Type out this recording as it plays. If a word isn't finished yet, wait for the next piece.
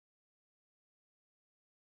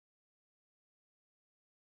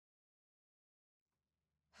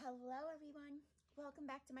Hello everyone, welcome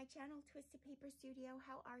back to my channel, Twisted Paper Studio.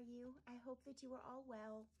 How are you? I hope that you are all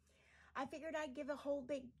well. I figured I'd give a whole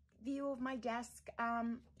big view of my desk.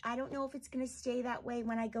 I don't know if it's going to stay that way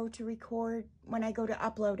when I go to record, when I go to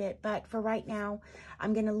upload it, but for right now,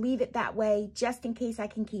 I'm going to leave it that way just in case I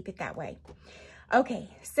can keep it that way. Okay,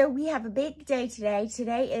 so we have a big day today.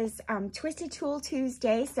 Today is Twisted Tool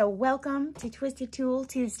Tuesday, so welcome to Twisted Tool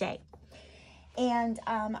Tuesday. And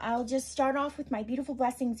I'll just start off with my beautiful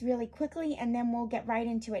blessings really quickly, and then we'll get right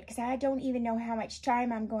into it because I don't even know how much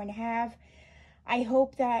time I'm going to have. I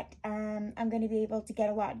hope that I'm going to be able to get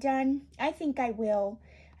a lot done. I think I will.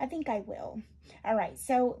 All right,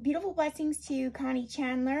 so beautiful blessings to Connie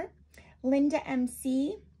Chandler, Linda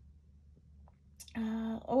MC.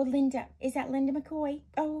 Oh, Linda, is that Linda McCoy?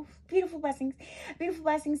 Oh, beautiful blessings. Beautiful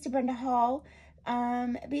blessings to Brenda Hall.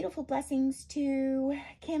 Beautiful blessings to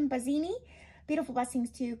Kim Bazzini. Beautiful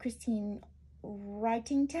blessings to Christine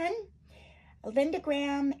Wrightington, Linda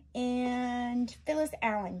Graham, and Phyllis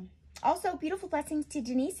Allen. Also, beautiful blessings to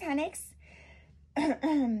Denise Hennix.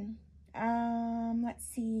 Let's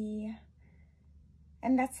see.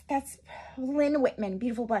 And that's Lynn Whitman.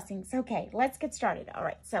 Beautiful blessings. Okay, let's get started. All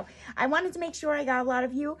right, so I wanted to make sure I got a lot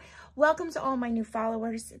of you. Welcome to all my new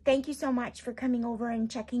followers. Thank you so much for coming over and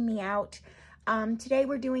checking me out. Today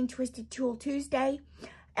we're doing Twisted Tool Tuesday.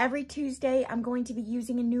 Every Tuesday, I'm going to be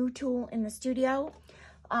using a new tool in the studio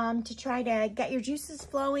to try to get your juices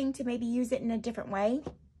flowing, to maybe use it in a different way.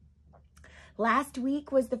 Last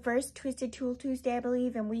week was the first Twisted Tool Tuesday, I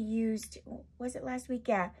believe, and we used, was it last week?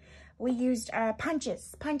 Yeah, we used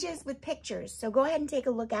punches with pictures. So go ahead and take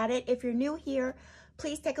a look at it. If you're new here,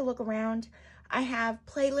 please take a look around. I have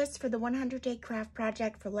playlists for the 100-day craft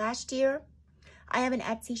project for last year. I have an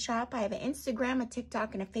Etsy shop. I have an Instagram, a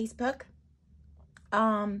TikTok, and a Facebook.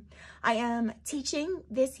 I am teaching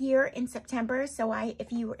this year in September, so if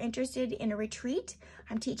you were interested in a retreat,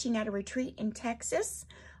 I'm teaching at a retreat in Texas.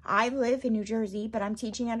 I live in New Jersey, but I'm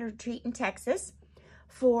teaching at a retreat in Texas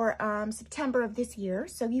for September of this year,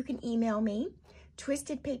 so you can email me,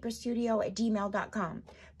 twistedpaperstudio@gmail.com.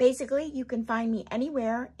 Basically, you can find me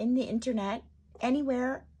anywhere in the internet,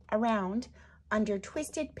 anywhere around, under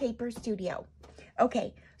Twisted Paper Studio.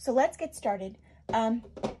 Okay, so let's get started.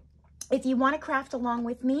 If you want to craft along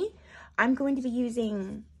with me, I'm going to be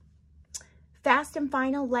using Fast and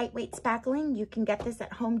Final Lightweight Spackling. You can get this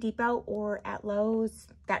at Home Depot or at Lowe's,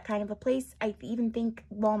 that kind of a place. I even think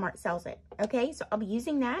Walmart sells it. Okay, so I'll be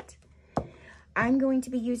using that. I'm going to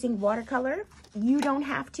be using watercolor. You don't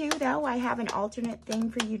have to, though. I have an alternate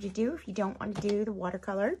thing for you to do if you don't want to do the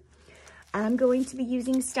watercolor. I'm going to be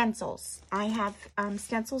using stencils. I have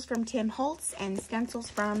stencils from Tim Holtz and stencils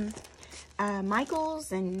from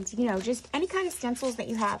Michael's, and you know, just any kind of stencils that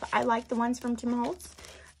you have. I like the ones from Tim Holtz.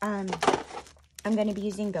 I'm going to be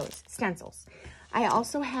using those stencils. I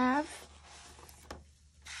also have,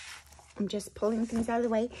 I'm just pulling things out of the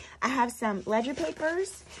way. I have some ledger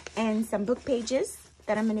papers and some book pages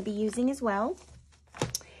that I'm going to be using as well.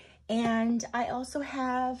 And I also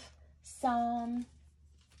have some,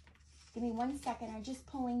 give me 1 second, I'm just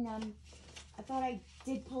pulling them. I thought I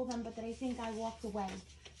did pull them, but then I think I walked away.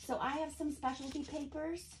 So I have some specialty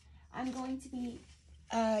papers. I'm going to be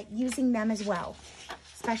using them as well.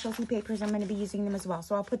 Specialty papers, I'm going to be using them as well.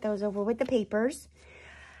 So I'll put those over with the papers.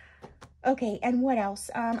 Okay, and what else?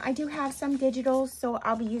 I do have some digitals, so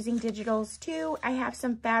I'll be using digitals too. I have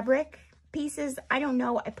some fabric pieces. I don't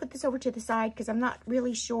know. I put this over to the side because I'm not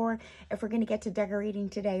really sure if we're going to get to decorating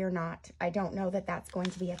today or not. I don't know that that's going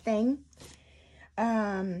to be a thing.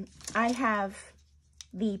 I have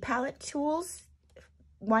the palette tools.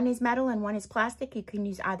 One is metal and one is plastic. You can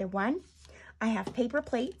use either one. I have paper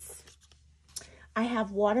plates. I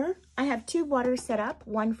have water. I have two waters set up,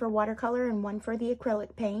 one for watercolor and one for the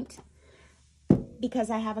acrylic paint.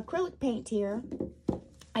 Because I have acrylic paint here,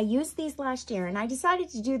 I used these last year, and I decided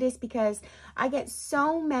to do this because I get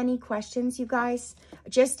so many questions, you guys,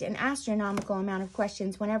 just an astronomical amount of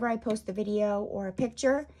questions whenever I post a video or a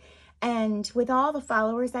picture. And with all the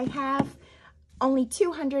followers I have, only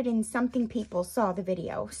 200 and something people saw the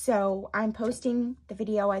video. So I'm posting the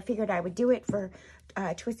video. I figured I would do it for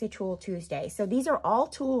Twisted Tool Tuesday. So these are all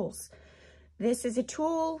tools. This is a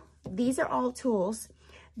tool. These are all tools.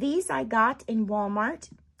 These I got in Walmart.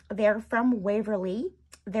 They're from Waverly.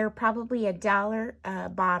 They're probably $1 a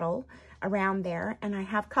bottle around there. And I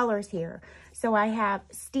have colors here. So I have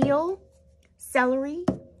steel, celery,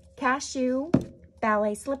 cashew,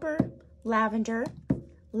 ballet slipper, lavender,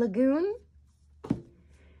 lagoon,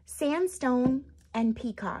 sandstone, and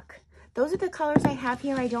peacock. Those are the colors I have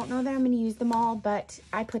here. I don't know that I'm going to use them all, but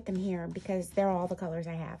I put them here because they're all the colors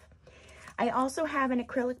I have. I also have an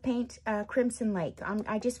acrylic paint, Crimson Lake.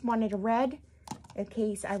 I just wanted a red in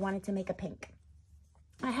case I wanted to make a pink.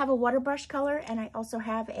 I have a water brush color, and I also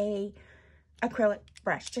have a acrylic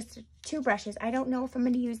brush, just 2 brushes. I don't know if I'm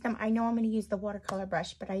going to use them. I know I'm going to use the watercolor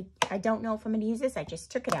brush, but I don't know if I'm going to use this. I just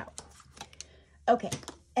took it out. Okay,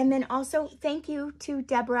 and then also thank you to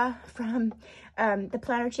Deborah from the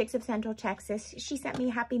Planner Chicks of Central Texas. She sent me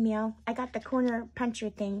a Happy Meal. I got the corner puncher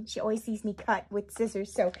thing. She always sees me cut with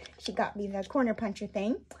scissors, so she got me the corner puncher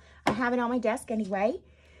thing. I have it on my desk anyway.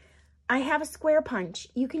 I have a square punch.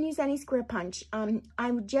 You can use any square punch.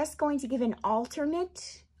 I'm just going to give an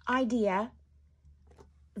alternate idea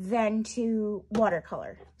than to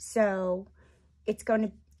watercolor. So it's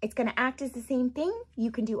gonna act as the same thing. You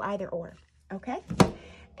can do either or, okay?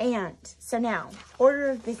 And so now, order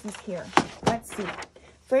of business here. Let's see.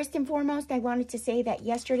 First and foremost, I wanted to say that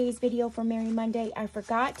yesterday's video for Merry Monday, I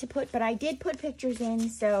forgot to put, but I did put pictures in,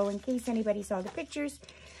 so in case anybody saw the pictures,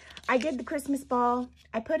 I did the Christmas ball.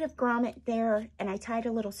 I put a grommet there, and I tied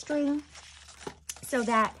a little string so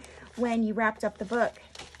that when you wrapped up the book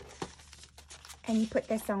and you put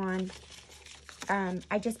this on,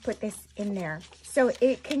 I just put this in there. So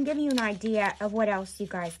it can give you an idea of what else you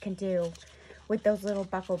guys can do with those little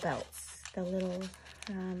buckle belts. The little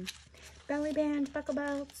belly band buckle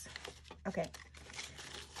belts. Okay,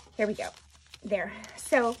 here we go. There.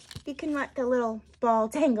 So you can let the little ball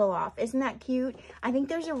tangle off. Isn't that cute? I think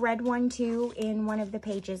there's a red one too in one of the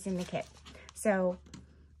pages in the kit. So,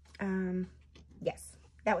 yes,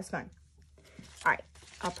 that was fun. All right,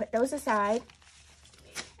 I'll put those aside.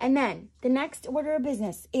 And then the next order of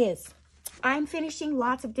business is I'm finishing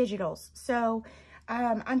lots of digitals. So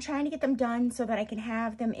I'm trying to get them done so that I can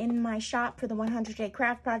have them in my shop for the 100-day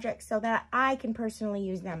craft project so that I can personally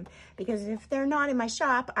use them. Because if they're not in my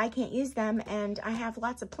shop, I can't use them, and I have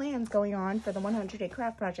lots of plans going on for the 100-day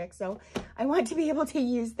craft project, so I want to be able to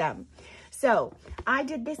use them. So I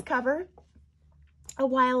did this cover a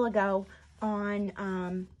while ago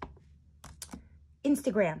on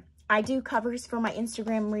Instagram. I do covers for my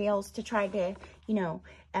Instagram reels to try to, you know,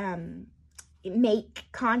 make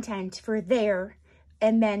content for there.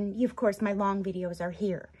 And then, of course, my long videos are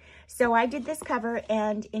here. So I did this cover,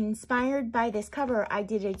 and inspired by this cover, I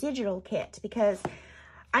did a digital kit because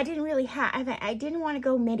I didn't really have, I didn't want to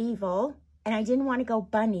go medieval, and I didn't want to go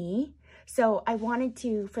bunny. So I wanted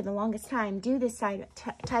to, for the longest time, do this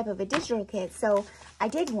type of a digital kit. So I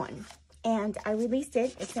did one, and I released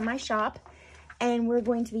it. It's in my shop, and we're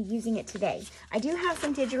going to be using it today. I do have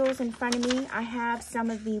some digitals in front of me. I have some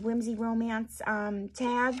of the Whimsy Romance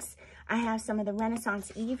tags. I have some of the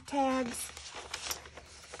Renaissance Eve tags,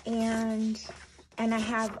 and I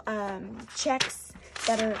have checks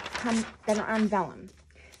that are on vellum.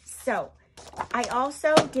 So I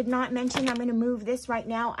also did not mention, I'm going to move this right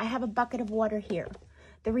now. I have a bucket of water here.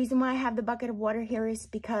 The reason why I have the bucket of water here is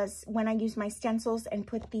because when I use my stencils and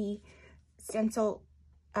put the stencil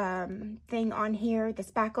thing on here, the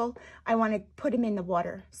spackle, I want to put them in the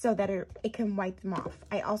water so that it can wipe them off.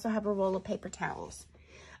 I also have a roll of paper towels.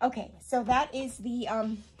 Okay, so that is the,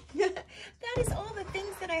 that is all the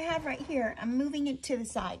things that I have right here. I'm moving it to the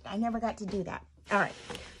side. I never got to do that. All right,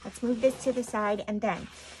 let's move this to the side, and then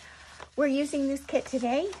we're using this kit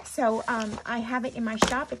today. So I have it in my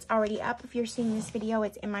shop. It's already up. If you're seeing this video,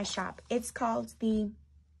 it's in my shop. It's called the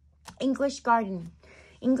English Garden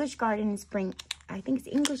Spring, I think it's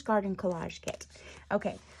English Garden Collage Kit.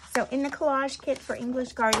 Okay, so in the Collage Kit for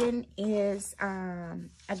English Garden is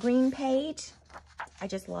a green page. I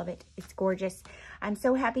just love it. It's gorgeous. I'm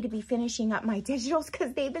so happy to be finishing up my digitals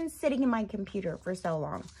because they've been sitting in my computer for so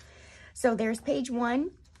long. So there's page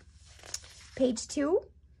 1, page 2,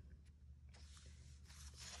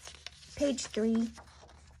 page 3,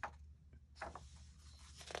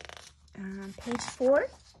 page 4,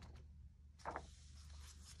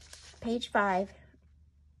 page 5,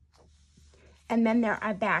 and then there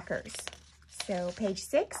are backers. So page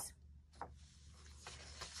 6,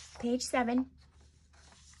 page 7,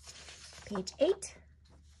 page 8,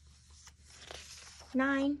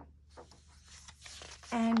 9,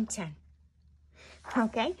 and 10.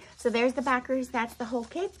 Okay, so there's the backers. That's the whole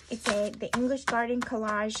kit. It's the English Garden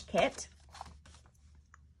Collage Kit.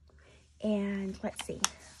 And let's see.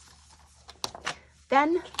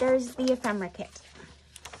 Then there's the ephemera kit.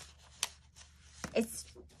 It's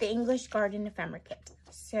the English Garden ephemera kit.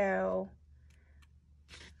 So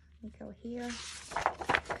let me go here.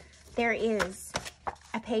 There is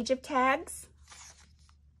a page of tags.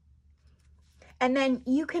 And then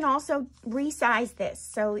you can also resize this.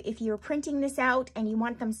 So if you're printing this out and you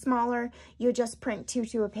want them smaller, you just print 2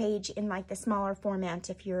 to a page in like the smaller format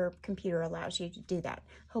if your computer allows you to do that.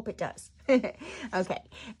 Hope it does. Okay.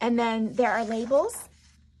 And then there are labels.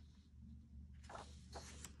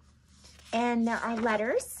 And there are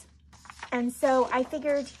letters. And so I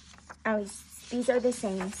figured, oh, these are the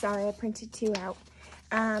same. Sorry, I printed 2 out.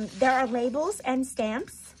 There are labels and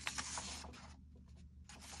stamps.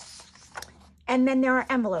 And then there are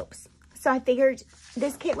envelopes. So I figured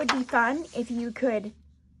this kit would be fun if you could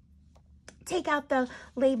take out the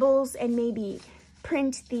labels and maybe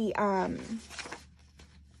print the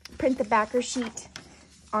backer sheet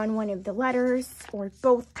on one of the letters or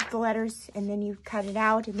both the letters, and then you cut it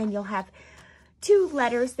out, and then you'll have 2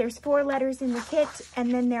 letters. There's 4 letters in the kit,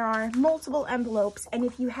 and then there are multiple envelopes. And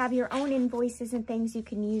if you have your own invoices and things, you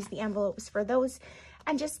can use the envelopes for those.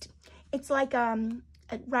 And just, it's like a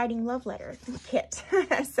writing love letter kit.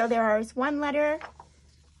 So there is 1 letter,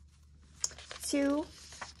 2,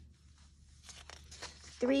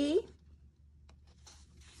 3,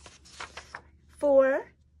 4,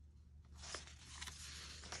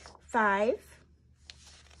 5,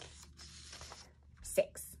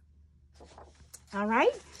 6. All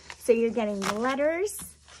right, so you're getting the letters,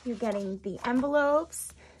 you're getting the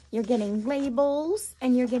envelopes, you're getting labels,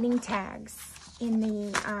 and you're getting tags in the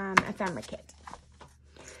ephemera kit.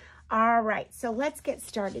 All right, so let's get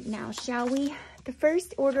started now, shall we? The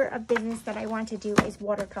first order of business that I want to do is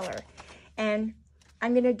watercolor. And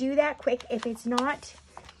I'm going to do that quick. If it's not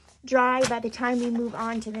dry by the time we move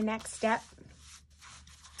on to the next step,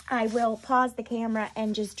 I will pause the camera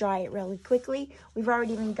and just dry it really quickly. We've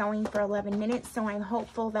already been going for 11 minutes, so I'm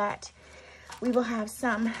hopeful that we'll have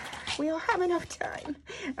enough time.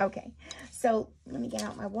 Okay, so let me get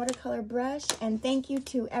out my watercolor brush, and thank you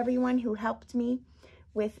to everyone who helped me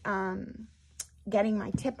with getting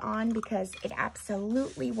my tip on, because it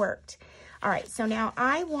absolutely worked. All right, so now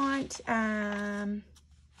I want, I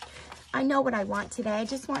know what I want today. I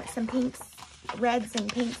just want some pinks, reds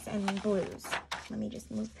and pinks and blues. Let me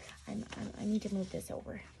just move, I need to move this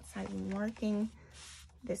over. So I'm working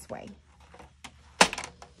this way.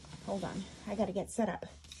 Hold on, I gotta get set up.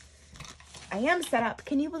 I am set up.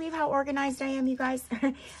 Can you believe how organized I am, you guys?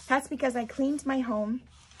 That's because I cleaned my home.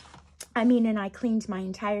 And I cleaned my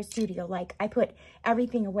entire studio. Like, I put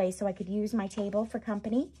everything away so I could use my table for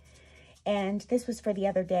company. And this was for the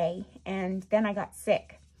other day. And then I got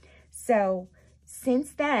sick. So,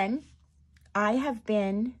 since then, I have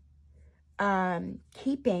been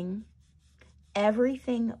keeping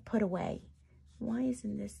everything put away. Why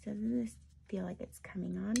doesn't this feel like it's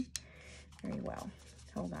coming on very well?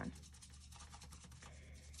 Hold on.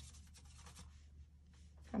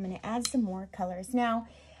 I'm going to add some more colors. Now,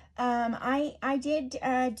 I did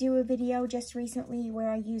do a video just recently where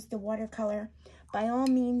I used the watercolor. By all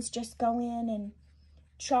means, just go in and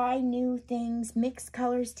try new things, mix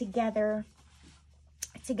colors together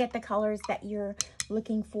to get the colors that you're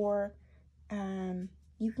looking for.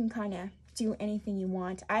 You can kind of do anything you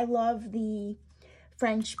want. I love the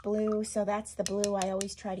French blue, so that's the blue I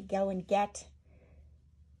always try to go and get.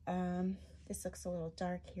 This looks a little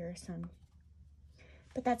dark here,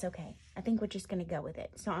 but that's okay. I think we're just going to go with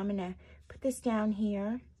it. So I'm going to put this down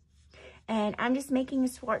here, and I'm just making a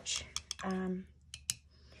swatch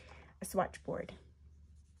board.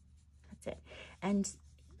 That's it. And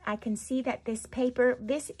I can see that this paper,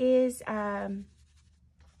 this is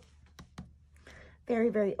very,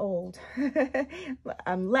 very old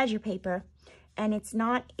ledger paper, and it's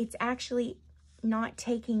actually not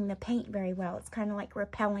taking the paint very well. It's kind of like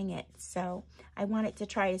repelling it. So I want it to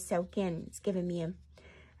try to soak in. It's giving me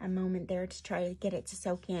a moment there to try to get it to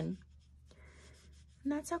soak in.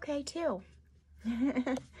 And that's okay too.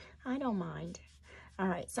 I don't mind. All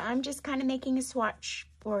right, so I'm just kind of making a swatch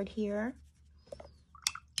board here.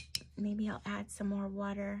 Maybe I'll add some more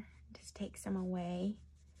water, just take some away.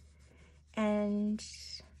 And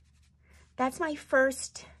that's my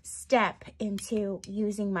first step into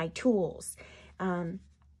using my tools,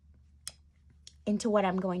 into what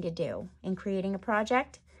I'm going to do in creating a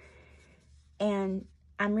project. And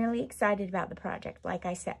I'm really excited about the project. Like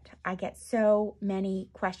I said, I get so many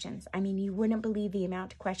questions. You wouldn't believe the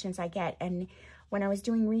amount of questions I get. And when I was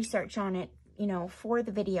doing research on it, for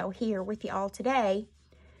the video here with you all today,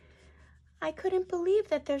 I couldn't believe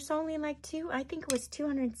that there's only like I think it was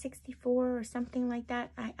 264 or something like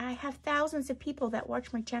that. I have thousands of people that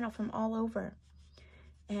watch my channel from all over.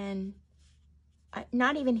 And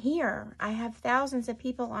not even here. I have thousands of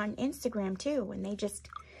people on Instagram too, and they just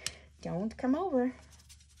don't come over.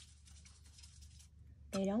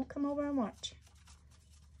 They don't come over and watch.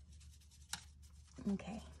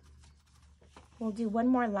 Okay. We'll do one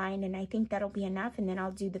more line, and I think that'll be enough, and then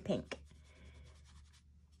I'll do the pink.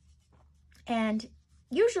 And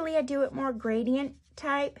usually I do it more gradient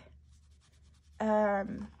type,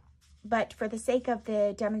 but for the sake of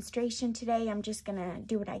the demonstration today, I'm just gonna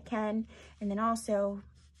do what I can. And then also,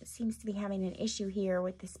 it seems to be having an issue here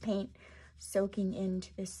with this paint soaking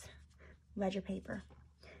into this ledger paper.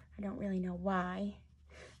 I don't really know why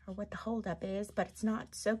or what the holdup is, but it's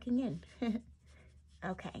not soaking in.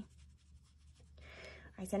 Okay.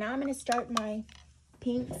 All right, so now I'm gonna start my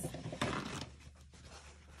pinks.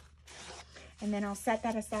 And then I'll set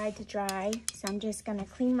that aside to dry. So I'm just gonna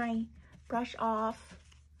clean my brush off.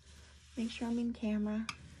 Make sure I'm in camera.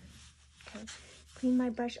 Okay. Clean my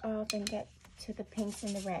brush off and get to the pinks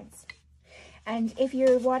and the reds. And if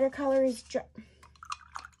your watercolor is dry,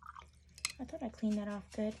 I thought I cleaned that off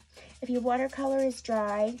good. If your watercolor is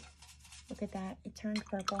dry, look at that, it turned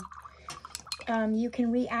purple. You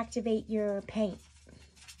can reactivate your paint.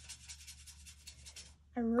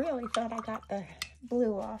 I really thought I got the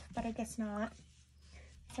blue off, but I guess not.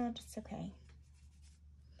 So it's okay.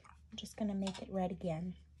 I'm just gonna make it red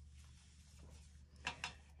again.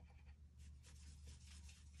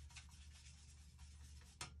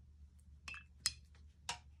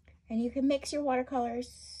 And you can mix your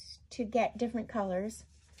watercolors to get different colors.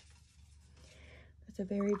 That's a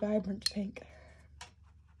very vibrant pink.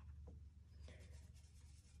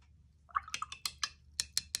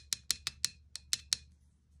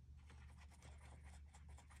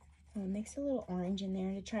 I'll mix a little orange in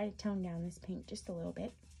there to try to tone down this pink just a little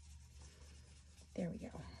bit. There we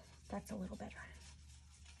go. That's a little better.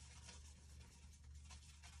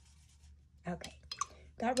 Okay.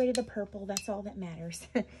 Got rid of the purple. That's all that matters.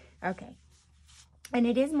 Okay. And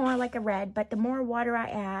it is more like a red, but the more water I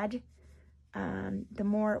add, the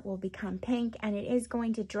more it will become pink, and it is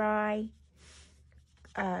going to dry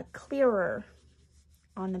clearer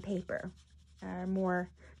on the paper, more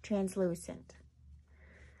translucent.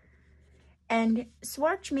 And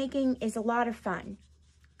swatch making is a lot of fun.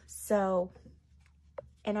 So,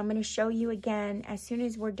 and I'm going to show you again as soon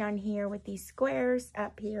as we're done here with these squares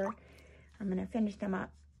up here. I'm going to finish them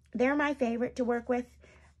up. They're my favorite to work with.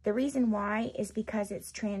 The reason why is because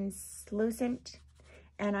it's translucent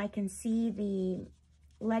and I can see the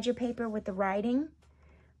ledger paper with the writing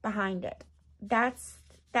behind it. That's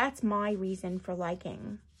my reason for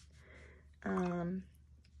liking to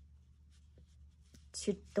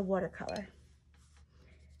the watercolor.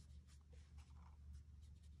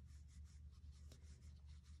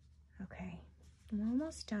 Okay, I'm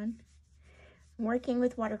almost done. Working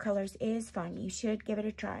with watercolors is fun. You should give it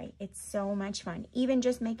a try. It's so much fun. Even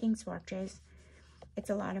just making swatches, it's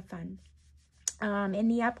a lot of fun. In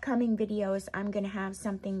the upcoming videos, I'm going to have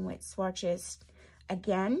something with swatches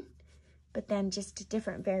again, but then just a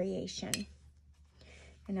different variation.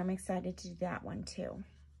 And I'm excited to do that one too.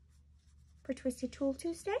 For Twisted Tool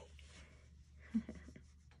Tuesday.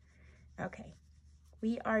 Okay,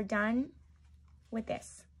 we are done with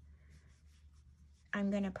this. I'm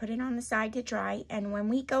going to put it on the side to dry, and when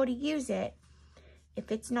we go to use it, if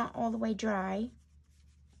it's not all the way dry,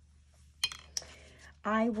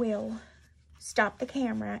 I will stop the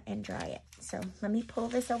camera and dry it. So let me pull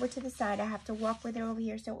this over to the side. I have to walk with it over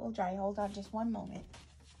here so it will dry. Hold on just one moment.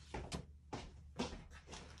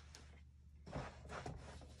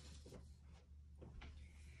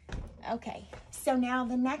 Okay, so now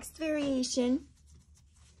the next variation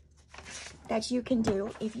that you can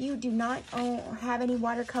do, if you do not have any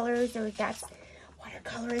watercolors, or that's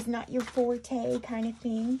watercolor is not your forte kind of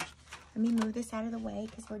thing. Let me move this out of the way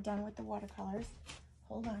because we're done with the watercolors.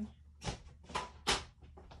 Hold on.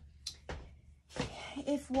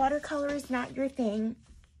 If watercolor is not your thing,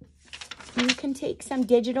 you can take some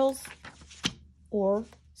digitals or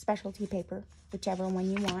specialty paper, whichever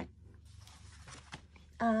one you want.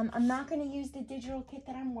 I'm not going to use the digital kit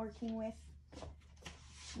that I'm working with.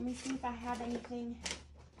 Let me see if I have anything.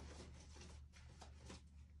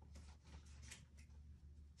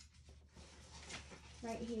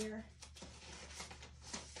 Right here.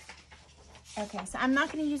 Okay, so I'm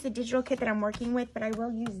not going to use the digital kit that I'm working with, but I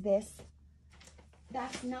will use this.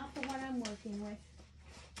 That's not the one I'm working with.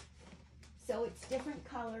 So it's different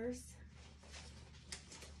colors.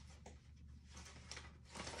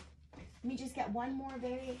 Let me just get one more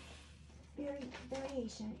variation.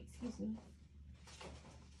 Excuse me.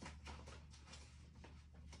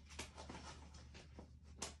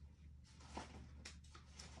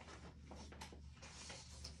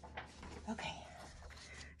 Okay,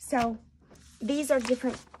 so these are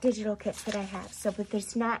different digital kits that I have. So, but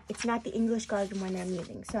it's not the English Garden one I'm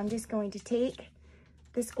using. So I'm just going to take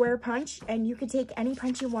the square punch, and you can take any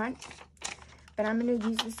punch you want, but I'm going to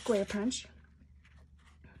use the square punch.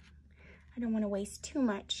 I don't want to waste too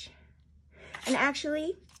much. And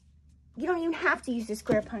actually, you don't even have to use the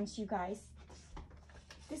square punch, you guys.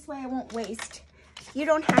 This way I won't waste. You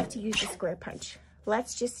don't have to use the square punch.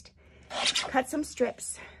 Let's just cut some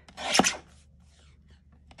strips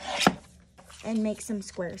and make some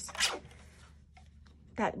squares.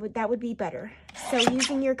 That would be better. So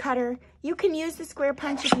using your cutter, you can use the square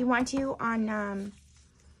punch if you want to on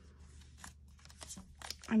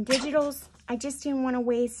digitals. I just didn't want to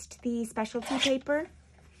waste the specialty paper.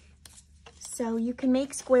 So you can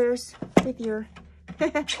make squares with your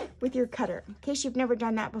with your cutter. In case you've never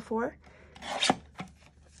done that before.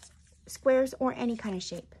 Squares or any kind of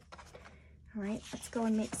shape. All right, let's go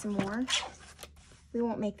and make some more. We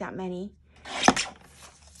won't make that many.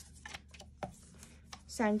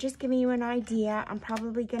 So I'm just giving you an idea. I'm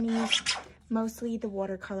probably going to use mostly the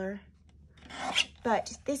watercolor.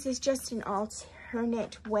 But this is just an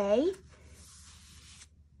alternate way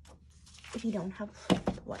if you don't have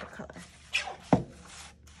watercolor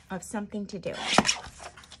of something to do.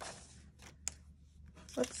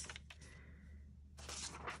 Whoops.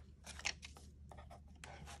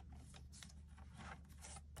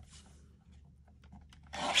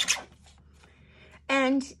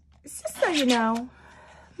 And just so you know,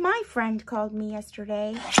 my friend called me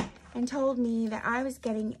yesterday and told me that I was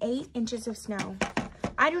getting 8 inches of snow.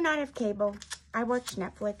 I do not have cable. I watch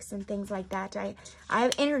Netflix and things like that. I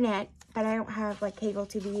have internet, but I don't have like cable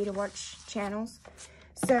TV to watch channels.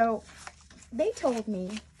 So they told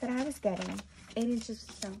me that I was getting 8 inches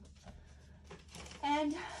of snow.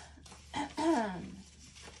 And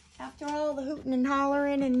after all the hooting and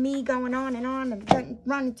hollering and me going on and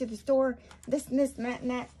running to the store, this and this and that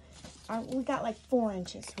and that, we got like 4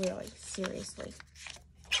 inches, really, seriously.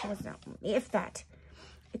 It was not, if that.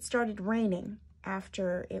 It started raining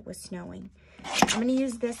after it was snowing. I'm going to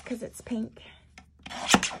use this because it's pink.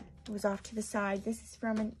 It was off to the side. This is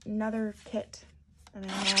from another kit that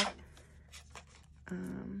I have.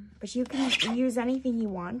 But you can use anything you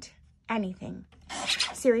want. Anything.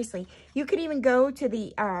 Seriously. You could even go to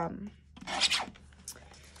the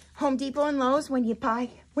Home Depot and Lowe's when you buy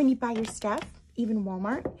your stuff, even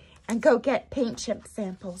Walmart, and go get paint chip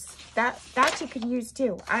samples. That you could use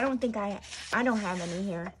too. I don't have any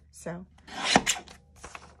here, so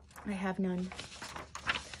I have none.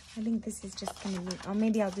 I think this is just gonna be, oh,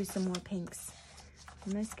 maybe I'll do some more pinks.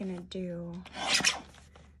 I'm just gonna do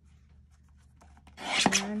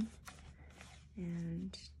 1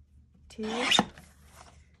 and 2, and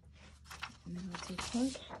then we'll do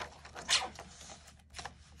pink.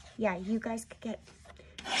 Yeah, you guys could get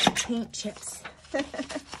paint chips. That's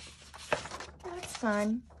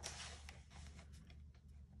fun.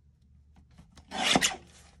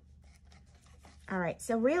 All right,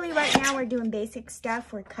 so really right now we're doing basic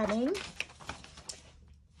stuff. We're cutting.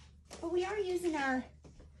 But we are using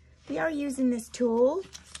this tool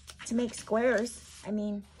to make squares. I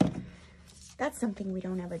mean, that's something we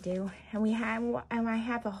don't ever do. And I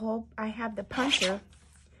have the puncher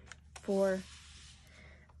for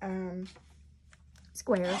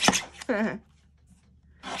squares.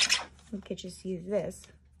 We could just use this.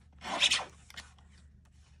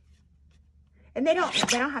 And they don't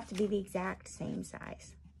have to be the exact same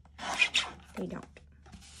size. They don't.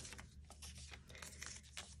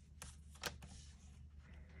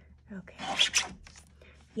 Okay.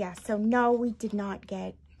 Yeah, so no, we did not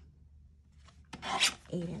get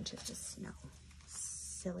 8 inches of snow.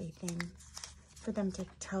 Silly thing for them to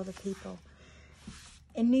tell the people.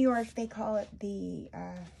 In New York, they call it the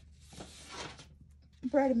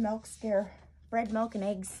bread and milk scare. Bread, milk, and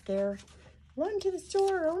eggs scare. Run to the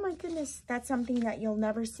store. Oh my goodness. That's something that you'll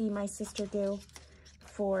never see my sister do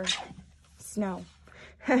for snow.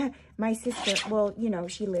 My sister, well, you know,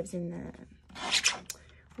 she lives in the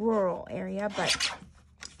rural area, but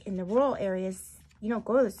in the rural areas, you don't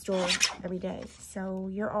go to the store every day. So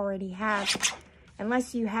you already have,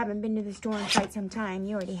 unless you haven't been to the store in quite some time,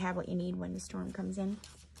 you already have what you need when the storm comes in.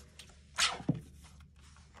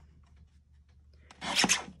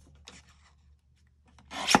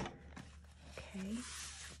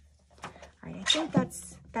 I think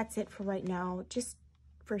that's it for right now, just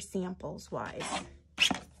for samples wise.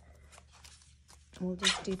 We'll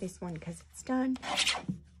just do this one because it's done.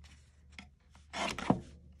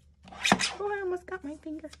 Oh, I almost got my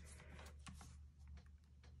finger.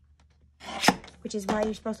 Which is why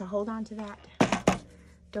you're supposed to hold on to that.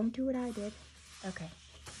 Don't do what I did. Okay.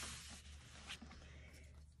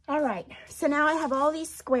 All right, so now I have all these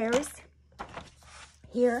squares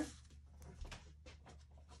here.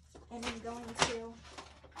 And I'm going to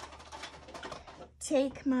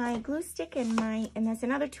take my glue stick and that's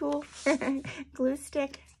another tool, glue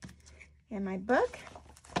stick and my book.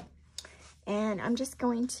 And I'm just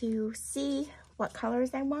going to see what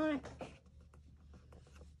colors I want.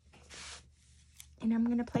 And I'm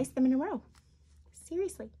going to place them in a row.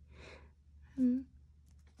 Seriously.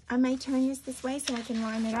 I may turn this way so I can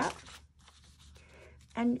line it up.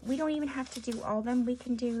 And we don't even have to do all of them. We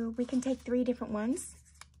can take 3 different ones.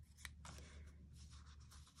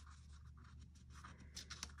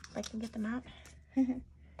 If I can get them out.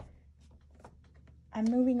 I'm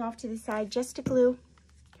moving off to the side just to glue.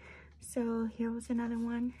 So here was another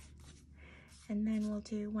one. And then we'll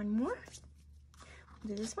do one more.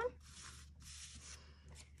 We'll do this one.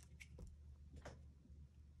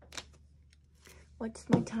 What's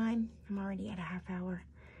my time? I'm already at a half hour.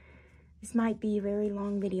 This might be a very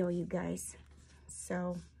long video, you guys.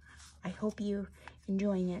 So I hope you're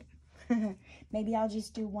enjoying it. Maybe I'll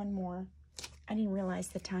just do one more. I didn't realize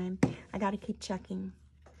the time. I gotta keep checking.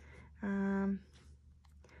 I'll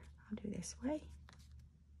do this way.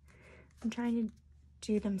 I'm trying to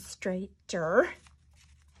do them straighter.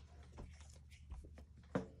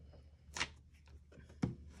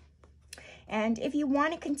 And if you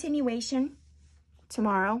want a continuation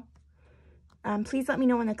tomorrow, please let me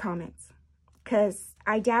know in the comments, because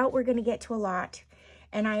I doubt we're going to get to a lot.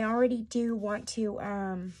 And I already do want to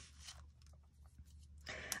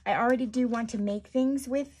make things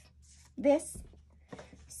with this.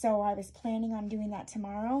 So I was planning on doing that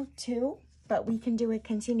tomorrow too, but we can do a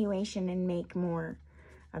continuation and make more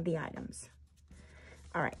of the items.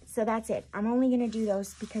 All right, so that's it. I'm only going to do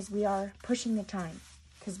those because we are pushing the time,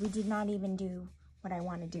 because we did not even do what I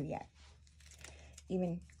want to do yet,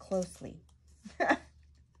 even closely.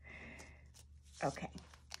 Okay,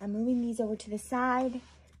 I'm moving these over to the side.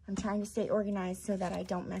 I'm trying to stay organized so that I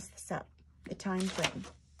don't mess this up, the time frame.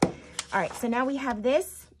 All right, so now we have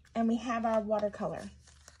this, and we have our watercolor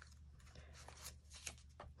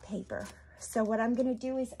paper. So what I'm gonna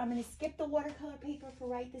do is I'm gonna skip the watercolor paper for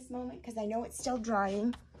right this moment, because I know it's still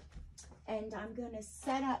drying, and I'm gonna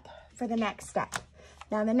set up for the next step.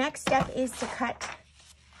 Now the next step is to cut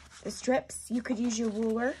the strips. You could use your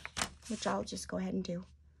ruler, which I'll just go ahead and do.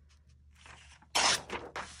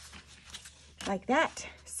 Like that.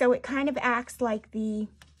 So it kind of acts like the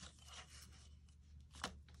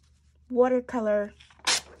watercolor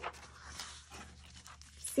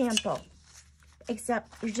sample,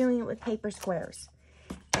 except you're doing it with paper squares.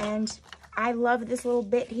 And I love this little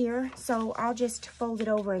bit here, so I'll just fold it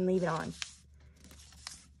over and leave it on.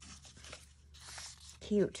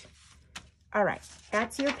 Cute. All right,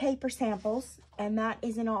 that's your paper samples, and that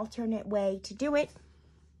is an alternate way to do it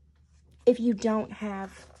if you don't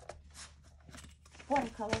have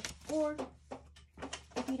watercolor, or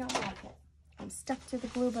if you don't like it. I'm stuck to the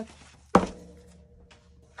glue book.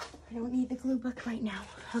 I don't need the glue book right now.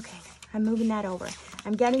 Okay, I'm moving that over.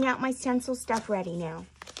 I'm getting out my stencil stuff ready now.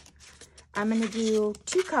 I'm gonna do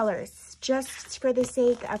 2 colors just for the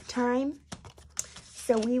sake of time.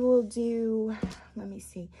 So we will do, let me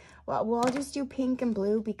see. Well, we'll just do pink and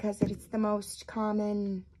blue because it's the most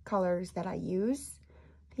common colors that I use.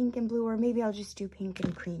 Pink and blue, or maybe I'll just do pink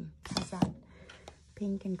and cream. How's that?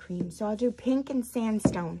 Pink and cream. So I'll do pink and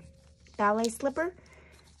sandstone. Ballet slipper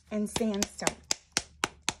and sandstone.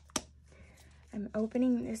 I'm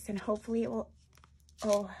opening this and hopefully it will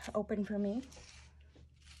open for me.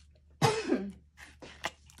 I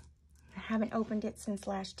haven't opened it since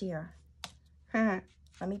last year. Let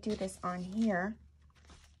me do this on here.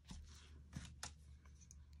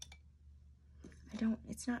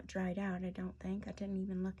 It's not dried out, I don't think. I didn't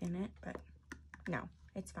even look in it, but no,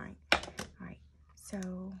 it's fine. All right,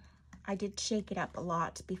 so I did shake it up a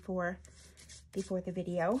lot before the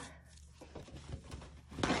video.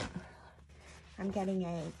 I'm getting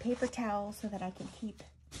a paper towel so that I can keep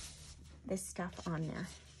this stuff on there.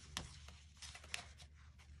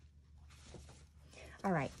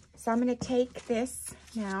 All right, so I'm gonna take this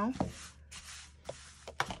now.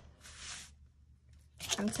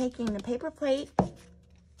 I'm taking the paper plate,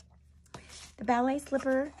 the ballet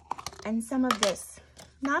slipper, and some of this.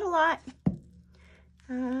 Not a lot,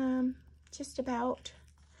 just about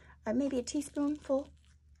maybe a teaspoonful.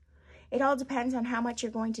 It all depends on how much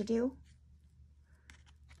you're going to do.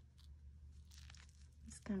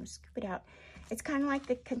 Just kind of scoop it out. It's kind of like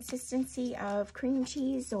the consistency of cream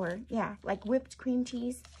cheese, or yeah, like whipped cream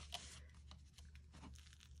cheese.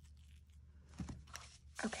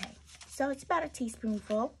 Okay, so it's about a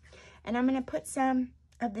teaspoonful, and I'm gonna put some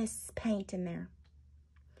of this paint in there.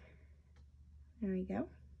 There we go.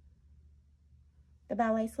 The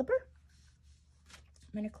ballet slipper.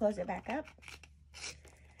 I'm gonna close it back up.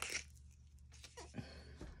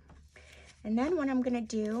 And then what I'm gonna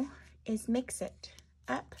do is mix it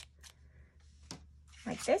up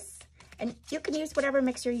like this. And you can use whatever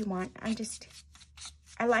mixer you want. I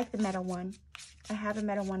like the metal one. I have a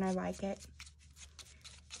metal one, I like it.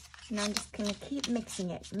 And I'm just gonna keep mixing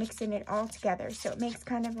it all together. So it makes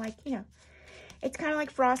kind of like, you know, it's kind of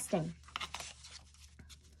like frosting.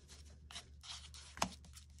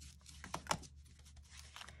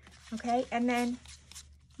 Okay, and then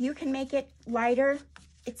you can make it lighter.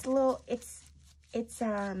 It's a little, it's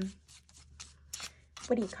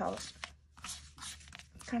what do you call it?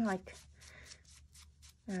 It's kind of like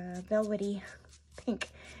velvety pink.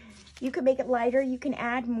 You can make it lighter. You can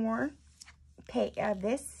add more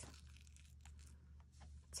this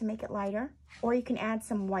to make it lighter, or you can add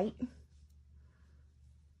some white.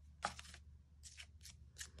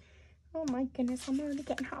 Oh my goodness, I'm already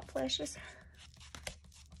getting hot flashes.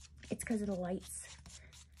 It's because of the lights.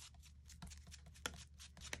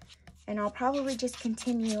 And I'll probably just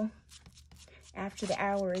continue after the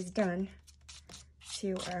hour is done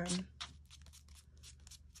to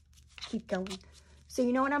keep going. So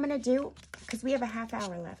you know what I'm gonna do? Because we have a half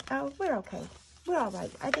hour left. Oh, we're okay. We're all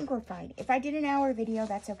right. I think we're fine. If I did an hour video,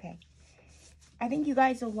 that's okay. I think you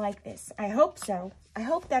guys will like this. I hope so. I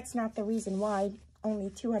hope that's not the reason why only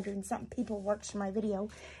 200 and something people watched my video.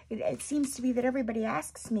 It seems to be that everybody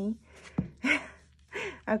asks me.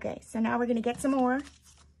 Okay, so now we're gonna get some more.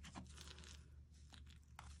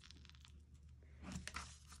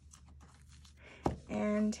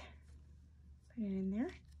 And put it in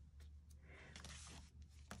there.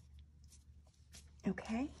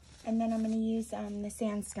 Okay, and then I'm going to use the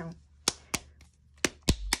sandstone.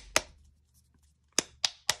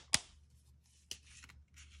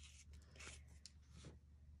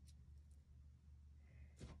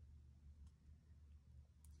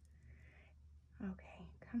 Okay,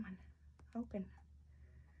 come on, open.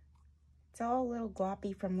 It's all a little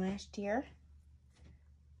gloppy from last year,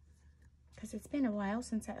 because it's been a while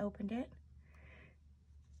since I opened it.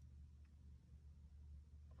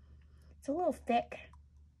 It's a little thick.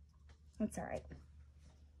 That's all right.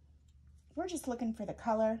 We're just looking for the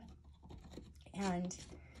color, and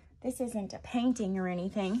this isn't a painting or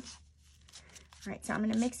anything. All right, so I'm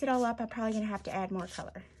gonna mix it all up. I'm probably gonna have to add more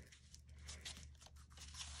color.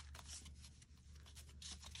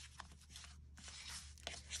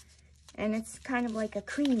 And it's kind of like a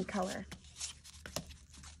creamy color.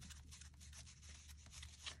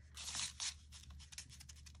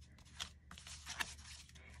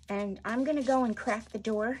 And I'm gonna go and crack the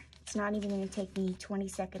door. It's not even gonna take me 20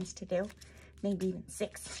 seconds to do, maybe even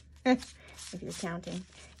 6, if you're counting,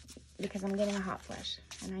 because I'm getting a hot flash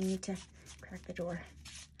and I need to crack the door.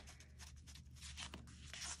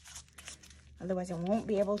 Otherwise I won't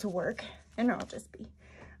be able to work and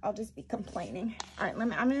I'll just be complaining. All right, I'm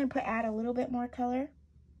gonna add a little bit more color.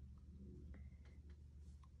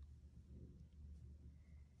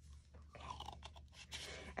 Okay.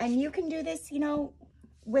 And you can do this, you know,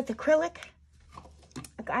 with acrylic.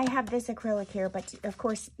 I have this acrylic here, but of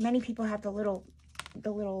course many people have the little,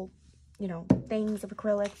 you know, things of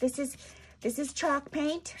acrylic. This is chalk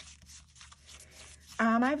paint.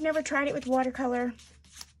 I've never tried it with watercolor,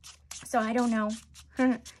 so I don't know.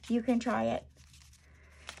 You can try it.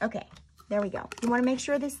 Okay, there we go. You want to make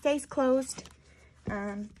sure this stays closed.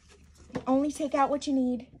 Only take out what you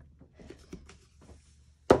need.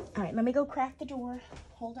 All right, let me go crack the door.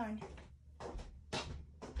 Hold on.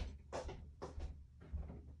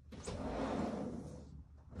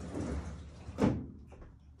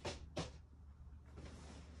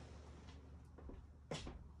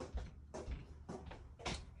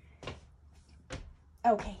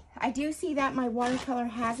 Okay, I do see that my watercolor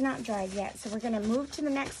has not dried yet, so we're going to move to the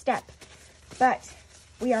next step. But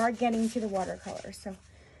we are getting to the watercolor, so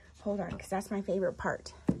hold on, because that's my favorite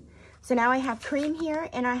part. So now I have cream here,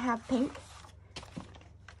 and I have pink.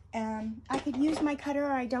 I could use my cutter,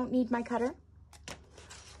 or I don't need my cutter.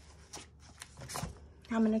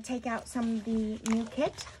 I'm going to take out some of the new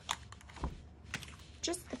kit.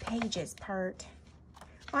 Just the pages part.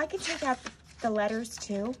 Well, I could take out the letters,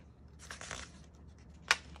 too.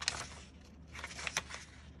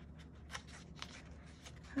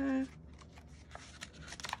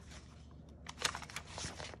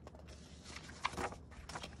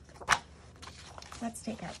 Let's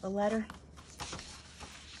take out the letter.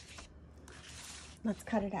 Let's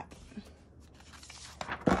cut it up.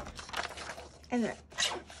 And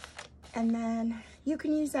then you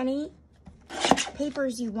can use any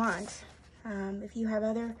papers you want. If you have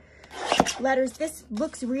other letters, this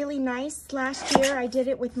looks really nice. Last year I did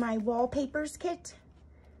it with my wallpapers kit,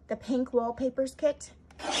 the pink wallpapers kit.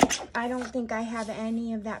 I don't think I have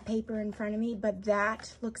any of that paper in front of me, but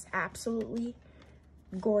that looks absolutely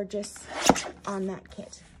gorgeous on that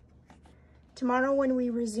kit. Tomorrow when we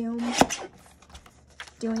resume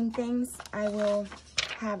doing things, I will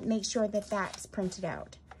make sure that that's printed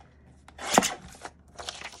out.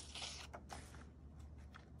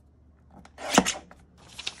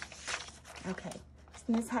 Okay,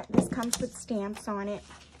 so this comes with stamps on it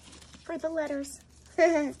for the letters.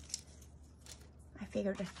 I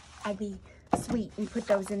figured I'd be sweet and put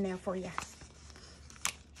those in there for you.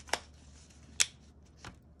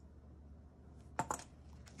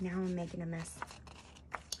 Now I'm making a mess.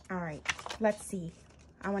 All right, let's see.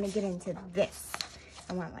 I want to get into this.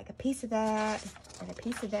 I want like a piece of that, and a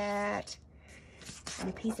piece of that, and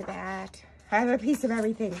a piece of that. I have a piece of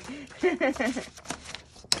everything.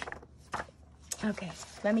 Okay,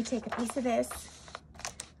 let me take a piece of this.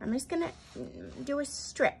 I'm just gonna do a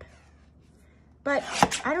strip. But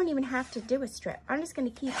I don't even have to do a strip. I'm just gonna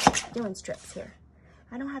keep doing strips here.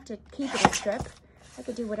 I don't have to keep it a strip. I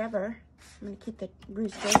could do whatever. I'm gonna keep the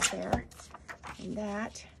roosters there, and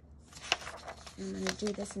that. I'm gonna do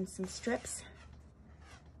this in some strips.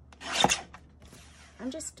 I'm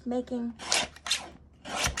just making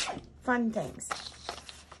fun things.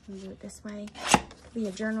 I'm gonna do it this way. Could be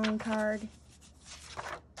a journaling card.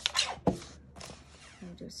 I'm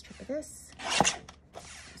gonna do a strip of this,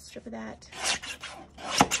 a strip of that.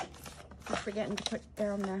 Keep forgetting to put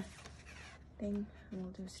there on the thing, and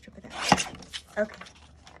we'll do a strip of that. Okay.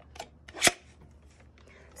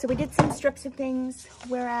 So we did some strips of things.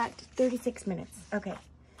 We're at 36 minutes. Okay.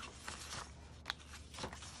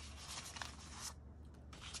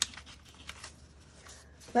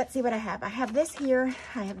 Let's see what I have. I have this here.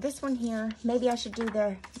 I have this one here. Maybe I should do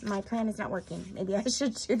my plan is not working. Maybe I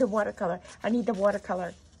should do the watercolor. I need the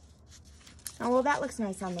watercolor. Oh, well, that looks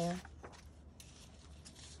nice on there.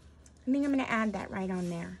 I think I'm going to add that right on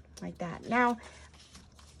there, like that. Now,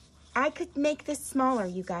 I could make this smaller,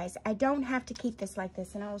 you guys. I don't have to keep this like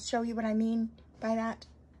this, and I'll show you what I mean by that.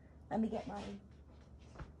 Let me get mine.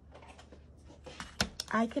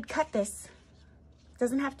 I could cut this. It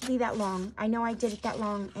doesn't have to be that long. I know I did it that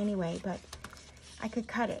long anyway, but I could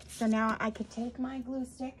cut it. So now I could take my glue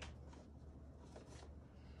stick.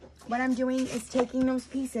 What I'm doing is taking those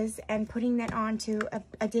pieces and putting that onto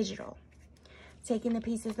a digital. Taking the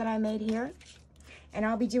pieces that I made here, and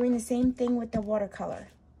I'll be doing the same thing with the watercolor.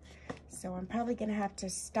 So I'm probably gonna have to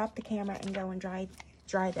stop the camera and go and dry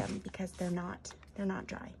them because they're not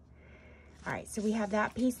dry. All right, so we have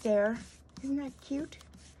that piece there. Isn't that cute?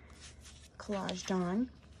 Collaged on.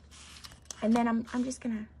 And then I'm just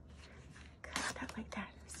gonna cut that like that.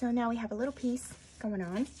 So now we have a little piece going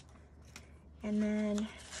on. And then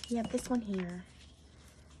we have this one here.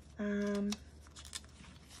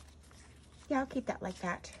 Yeah, I'll keep that like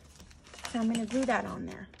that. So I'm gonna glue that on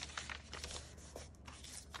there.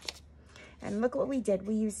 And look what we did.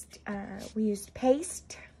 We used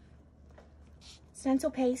paste, stencil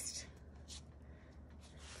paste,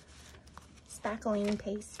 spackling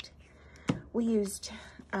paste. We used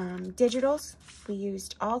digitals. We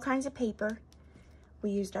used all kinds of paper. We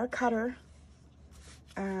used our cutter.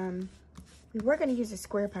 We were going to use a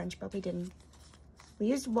square punch, but we didn't. We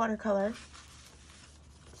used watercolor.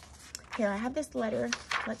 Here, I have this letter.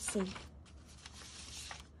 Let's see.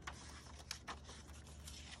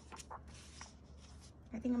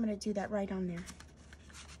 I think I'm going to do that right on there.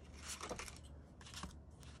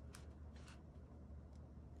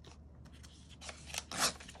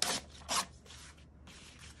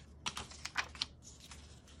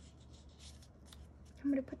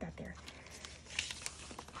 I'm going to put that there.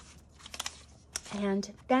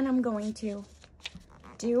 And then I'm going to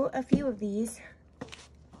do a few of these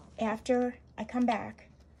after I come back.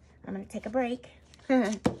 I'm going to take a break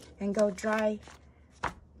and go dry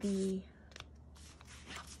the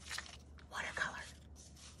watercolor.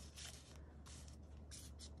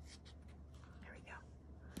 There we go.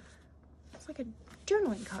 It's like a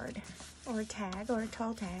journaling card or a tag or a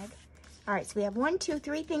tall tag. All right, so we have 1, 2,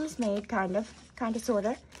 3 things made, kind of, sort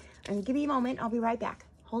of. And give me a moment, I'll be right back.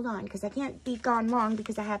 Hold on, because I can't be gone long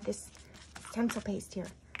because I have this stencil paste here.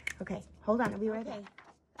 Okay, hold on, I'll be right back.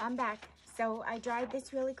 I'm back. So I dried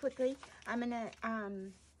this really quickly. I'm gonna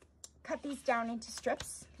cut these down into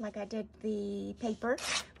strips like I did the paper,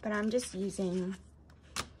 but I'm just using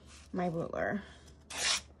my ruler.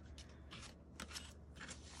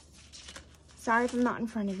 Sorry if I'm not in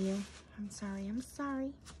front of you. I'm sorry, I'm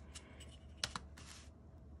sorry.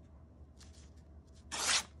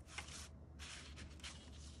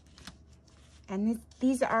 And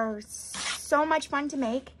these are so much fun to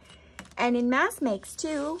make. And in mass makes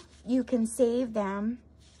too, you can save them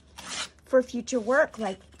for future work.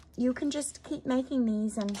 Like, you can just keep making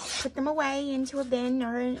these and put them away into a bin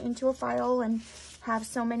or into a file and have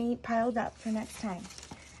so many piled up for next time,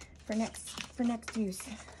 for next use.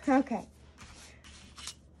 Okay.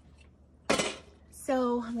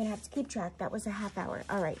 So I'm gonna have to keep track. That was a half hour.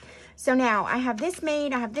 All right. So now I have this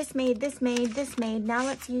made. I have this made. This made. This made. Now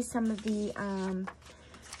let's use some of the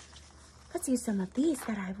let's use some of these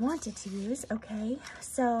that I wanted to use. Okay.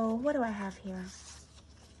 So what do I have here?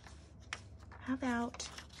 How about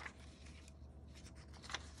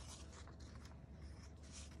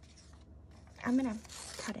I'm gonna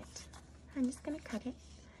cut it. I'm just gonna cut it,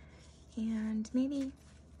 and maybe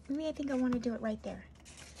I think I want to do it right there,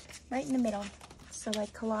 right in the middle. So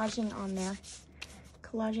like collaging on there,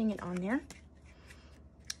 collaging it on there.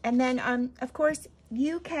 And then of course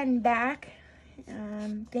you can back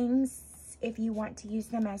things if you want to use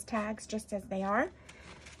them as tags just as they are.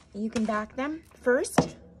 You can back them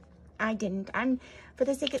first. I didn't. For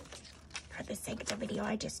the sake of the video,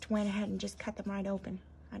 I just went ahead and just cut them right open.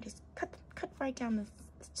 I just cut right down the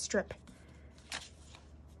strip.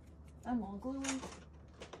 I'm all gluey.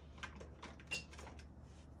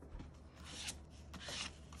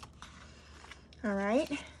 All right.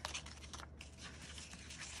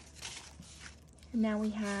 And now we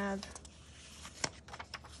have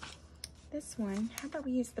this one. How about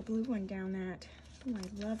we use the blue one down that? Oh,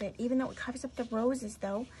 I love it. Even though it covers up the roses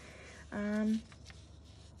though.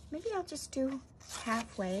 Maybe I'll just do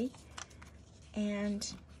halfway,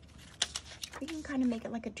 and we can kind of make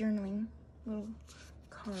it like a journaling little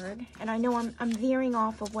card. And I know I'm veering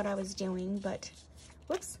off of what I was doing, but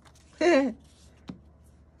whoops.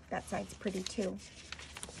 That side's pretty too.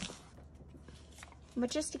 But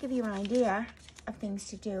just to give you an idea of things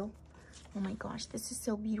to do. Oh my gosh, this is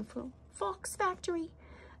so beautiful. Fox Factory,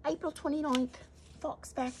 April 29th,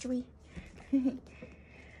 Fox Factory.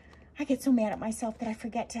 I get so mad at myself that I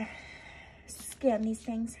forget to scan these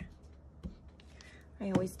things.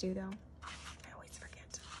 I always do though. I always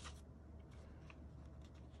forget.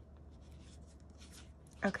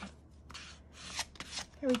 Okay.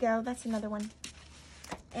 Here we go, that's another one.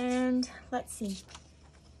 And let's see,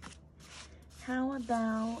 how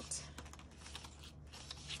about,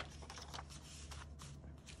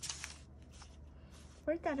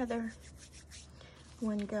 where'd that other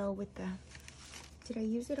one go with the, did I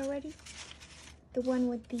use it already? The one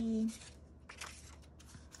with the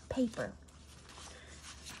paper.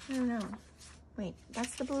 I don't know. Wait,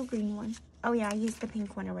 that's the blue-green one. Oh yeah, I used the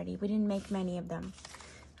pink one already. We didn't make many of them.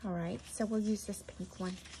 All right, so we'll use this pink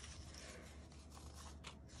one.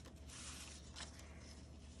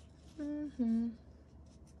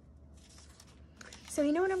 So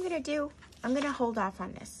you know what I'm gonna do? I'm gonna hold off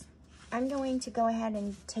on this. I'm going to go ahead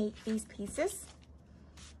and take these pieces.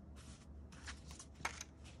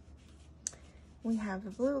 We have a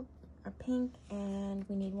blue, a pink, and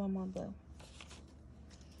we need one more blue.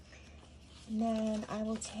 And then I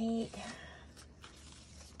will take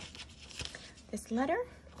this letter,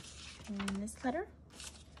 and this letter,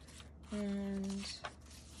 and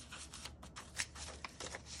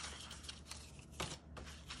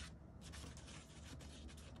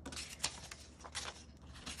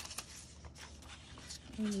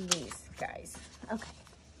these guys. Okay.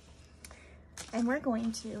 And we're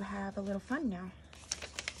going to have a little fun now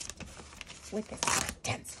with this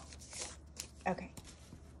stencil. Okay.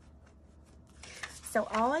 So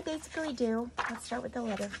all I basically do, let's start with the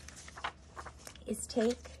letter, is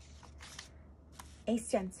take a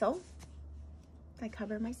stencil. I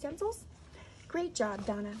cover my stencils. Great job,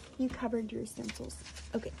 Donna. You covered your stencils.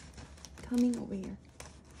 Okay. Coming over here.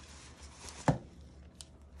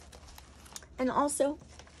 And also,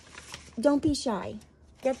 don't be shy.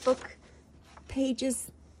 Get book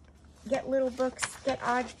pages, get little books, get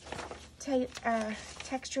odd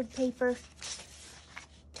textured paper.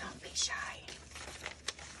 Don't be shy.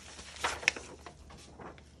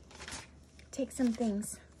 Take some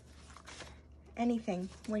things, anything,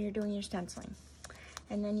 when you're doing your stenciling.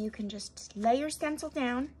 And then you can just lay your stencil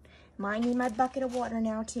down. I need my bucket of water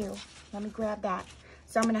now too. Let me grab that.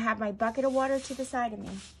 So I'm gonna have my bucket of water to the side of me.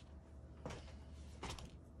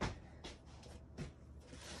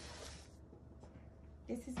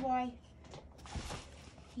 This is why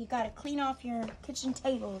you gotta clean off your kitchen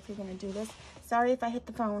table if you're gonna do this. Sorry if I hit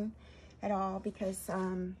the phone at all, because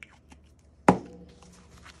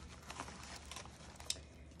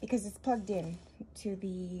it's plugged in to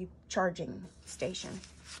the charging station.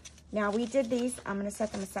 Now we did these, I'm gonna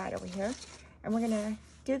set them aside over here, and we're gonna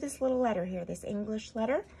do this little letter here, this English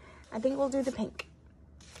letter. I think we'll do the pink.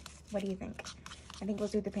 What do you think? I think we'll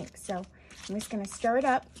do the pink. So I'm just going to stir it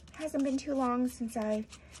up. Hasn't been too long since I've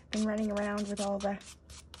been running around with all the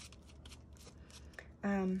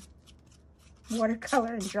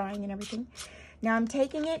watercolor and drawing and everything. Now I'm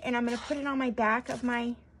taking it and I'm going to put it on my back of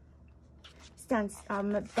my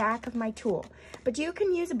the back of my tool. But you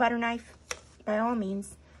can use a butter knife, by all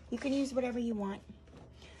means. You can use whatever you want.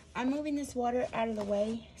 I'm moving this water out of the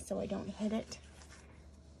way so I don't hit it.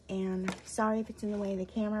 And sorry if it's in the way of the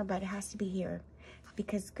camera, but it has to be here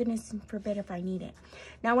because goodness forbid if I need it.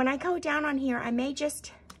 Now when I go down on here, I may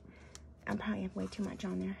just, I probably have way too much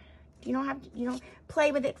on there. You don't have to, you know,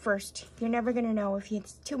 play with it first. You're never gonna know if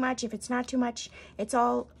it's too much, if it's not too much. It's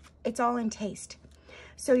all in taste.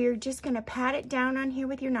 So you're just gonna pat it down on here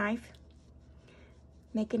with your knife,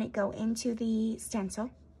 making it go into the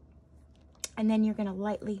stencil. And then you're gonna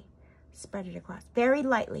lightly spread it across, very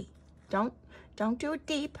lightly. Don't do it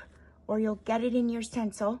deep or you'll get it in your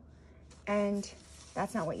stencil and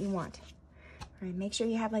that's not what you want. All right, make sure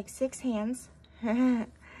you have like 6 hands. Then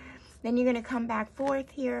you're gonna come back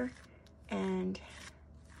forth here and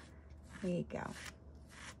there you go.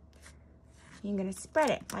 You're gonna spread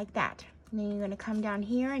it like that. And then you're gonna come down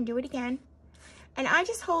here and do it again. And I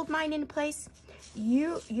just hold mine in place.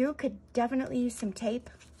 You could definitely use some tape.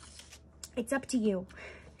 It's up to you.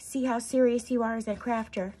 See how serious you are as a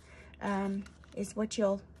crafter, is what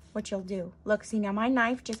you'll do. Look, see now my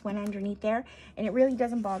knife just went underneath there and it really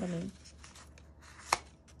doesn't bother me.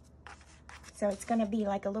 So it's gonna be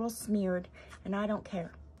like a little smeared and I don't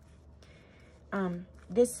care.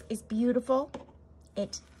 This is beautiful.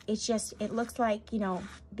 It's just, it looks like, you know,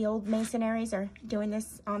 the old Masonaries are doing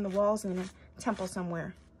this on the walls in a temple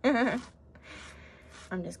somewhere. I'm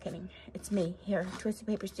just kidding. It's me here, Twisted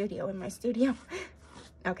Paper Studio, in my studio.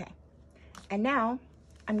 Okay. And now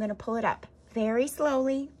I'm going to pull it up. Very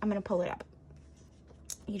slowly, I'm going to pull it up.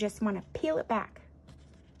 You just want to peel it back.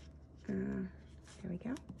 There we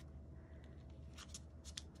go.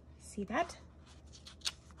 See that?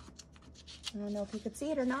 I don't know if you could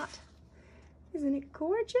see it or not. Isn't it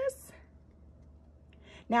gorgeous?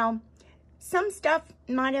 Now, some stuff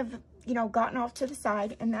might have, you know, gotten off to the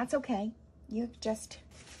side, and that's okay. You just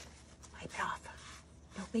wipe it off.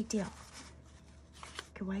 No big deal.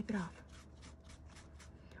 You can wipe it off.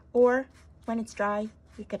 Or, when it's dry,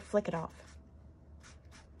 you could flick it off.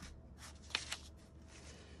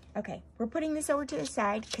 Okay, we're putting this over to the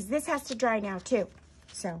side, because this has to dry now, too.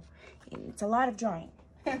 So, it's a lot of drying.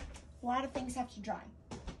 A lot of things have to dry.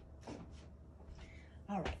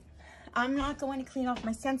 All right, I'm not going to clean off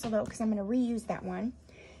my stencil though because I'm going to reuse that one.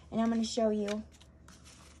 And I'm going to show you,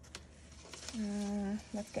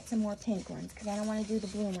 let's get some more pink ones because I don't want to do the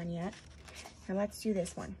blue one yet. Now let's do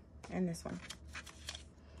this one and this one.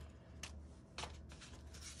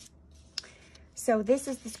 So this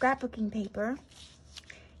is the scrapbooking paper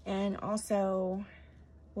and also,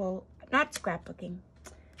 well, not scrapbooking,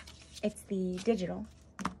 it's the digital.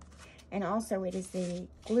 And also it is the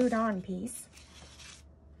glued on piece.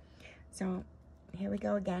 So here we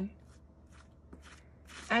go again.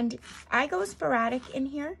 And I go sporadic in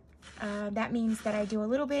here. That means that I do a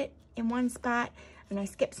little bit in one spot and I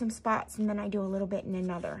skip some spots and then I do a little bit in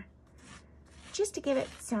another. Just to give it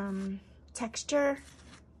some texture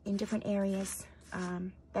in different areas.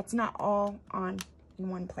 That's not all on in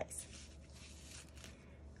one place.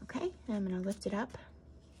 Okay, I'm gonna lift it up.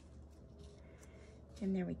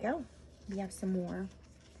 And there we go. We have some more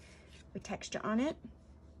with texture on it.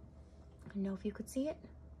 I don't know if you could see it.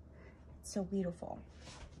 It's so beautiful.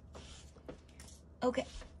 Okay,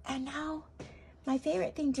 and now my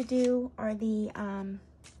favorite thing to do are the,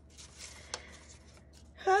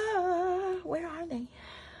 where are they?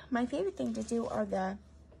 My favorite thing to do are the,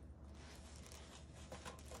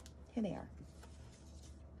 here they are.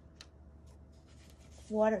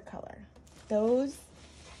 Watercolor. Those,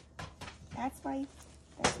 that's my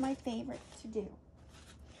favorite to do.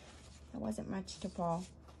 There wasn't much to fall.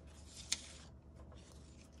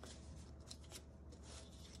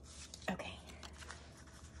 Okay.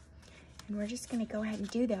 And we're just gonna go ahead and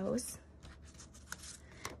do those.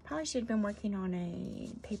 Probably should have been working on a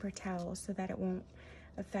paper towel so that it won't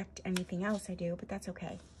affect anything else I do, but that's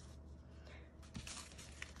okay.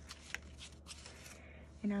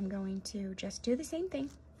 And I'm going to just do the same thing.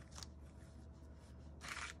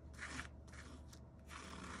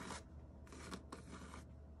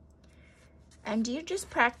 And you just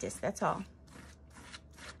practice, that's all.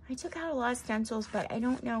 I took out a lot of stencils, but I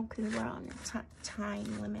don't know because we're on a time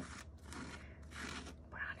limit.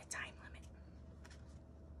 We're on a time limit.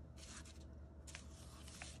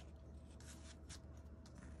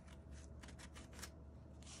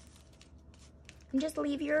 And just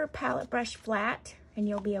leave your palette brush flat and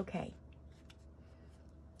you'll be okay.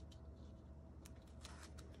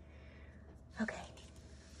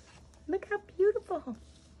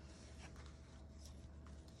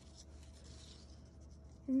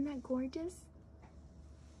 Isn't that gorgeous? I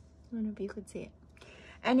don't know if you could see it.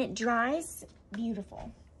 And it dries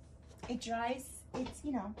beautiful. It dries, it's,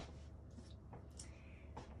 you know,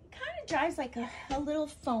 it kind of dries like a little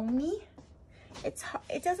foamy.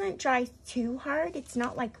 It doesn't dry too hard. It's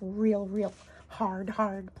not like real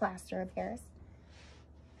hard plaster of Paris.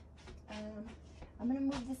 I'm gonna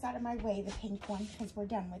move this out of my way, the pink one, because we're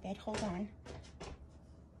done with it. Hold on.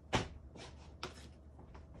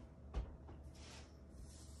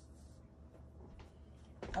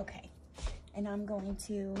 Okay, and I'm going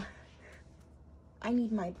to, I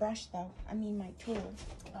need my brush though. I mean my tool.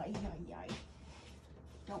 Ay.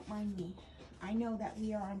 Don't mind me. I know that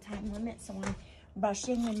we are on time limit, so I'm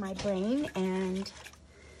brushing in my brain, and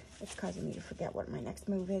it's causing me to forget what my next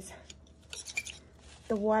move is.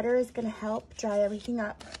 The water is going to help dry everything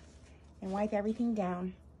up and wipe everything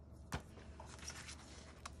down.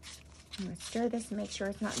 I'm going to stir this and make sure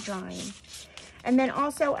it's not drying. And then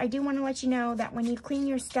also, I do want to let you know that when you clean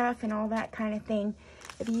your stuff and all that kind of thing,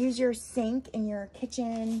 if you use your sink in your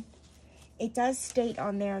kitchen, it does state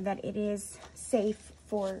on there that it is safe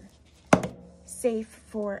for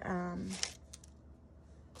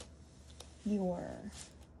your,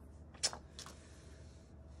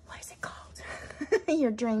 what is it called? Your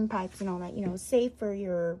drain pipes and all that, you know, safe for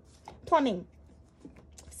your plumbing.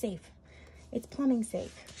 Safe. It's plumbing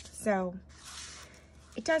safe. So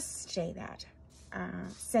it does state that.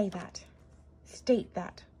 State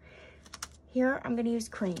that. Here I'm going to use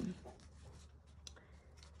cream.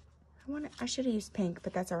 I should have used pink,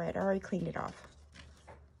 but that's all right. I already cleaned it off.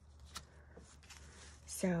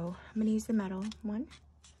 So I'm going to use the metal one.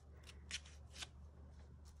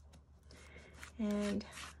 And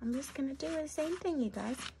I'm just going to do the same thing, you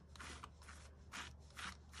guys.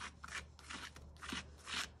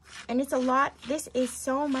 And it's a lot. This is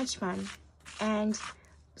so much fun. And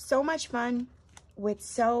so much fun with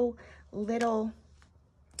so little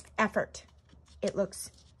effort. It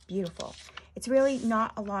looks beautiful. It's really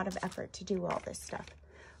not a lot of effort to do all this stuff.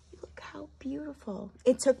 Look how beautiful.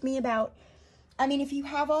 It took me about, I mean, if you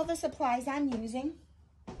have all the supplies I'm using,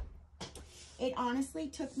 it honestly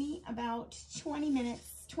took me about 20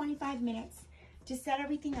 minutes, 25 minutes to set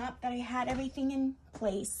everything up, that I had everything in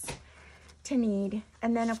place to need.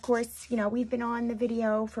 And then of course, you know, we've been on the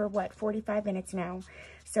video for what, 45 minutes now.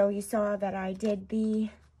 So you saw that I've done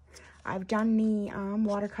the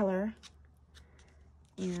watercolor,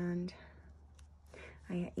 and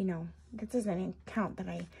you know, that doesn't count that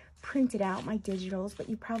I printed out my digitals, but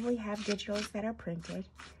you probably have digitals that are printed.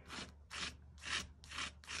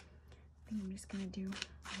 I think I'm just gonna do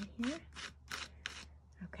right here.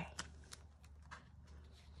 Okay.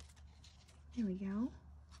 There we go.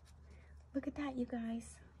 Look at that, you guys.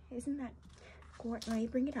 Isn't that gorgeous? Let me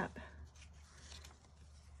bring it up.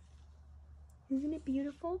 Isn't it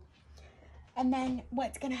beautiful? And then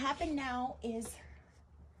what's gonna happen now is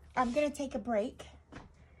I'm gonna take a break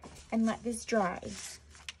and let this dry.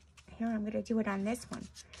 Here, I'm gonna do it on this one.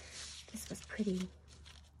 This was pretty.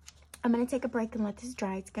 I'm gonna take a break and let this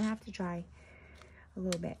dry. It's gonna have to dry a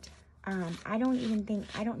little bit. I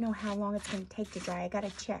don't know how long it's gonna take to dry. I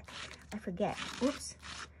gotta check. I forget. Oops.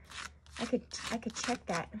 I could check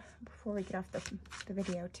that before we get off the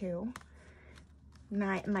video too.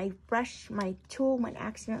 My brush, my tool went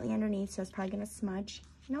accidentally underneath, so it's probably gonna smudge.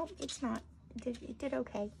 Nope, it's not. It did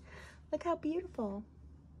okay. Look how beautiful.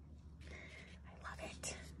 I love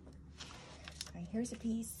it. All right, here's a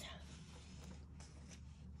piece.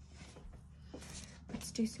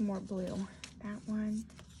 Let's do some more blue. That one.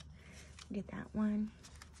 Get that one.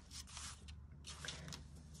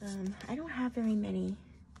 I don't have very many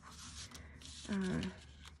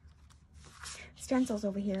stencils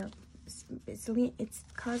over here. It's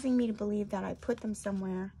causing me to believe that I put them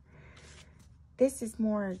somewhere. This is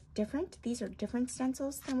more different. These are different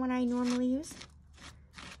stencils than what I normally use.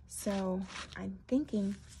 So I'm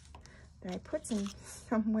thinking that I put some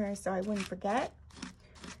somewhere so I wouldn't forget.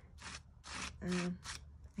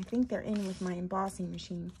 I think they're in with my embossing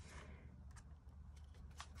machine.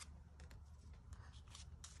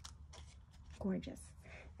 Gorgeous.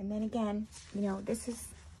 And then again, you know, this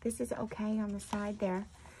is okay on the side there.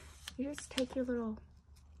 You just take your little,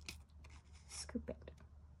 scoop it.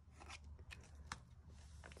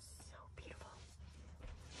 It's so beautiful.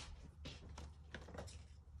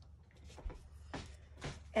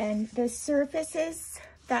 And the surfaces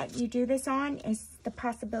that you do this on, the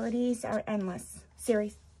possibilities are endless.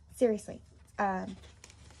 Seriously. No,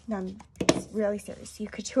 I'm really serious. You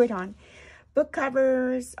could do it on book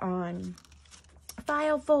covers, on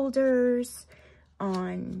file folders,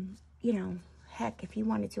 on, you know, heck, if you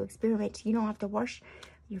wanted to experiment, you don't have to wash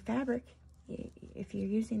your fabric. if you're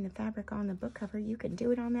using the fabric on the book cover, you can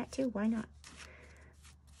do it on that too. Why not?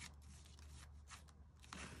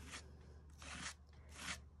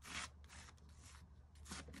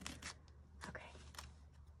 Okay.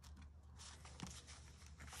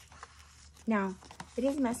 Now, it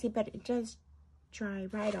is messy, but it does dry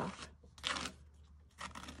right off.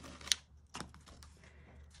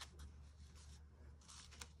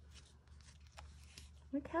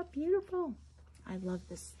 Look how beautiful. I love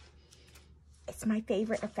this. It's my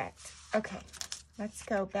favorite effect. Okay, let's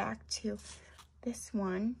go back to this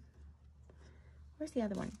one. Where's the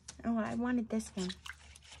other one? Oh, I wanted this one.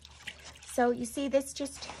 So you see this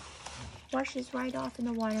just washes right off in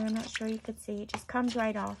the water. I'm not sure you could see. It just comes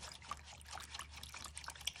right off.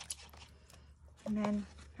 And then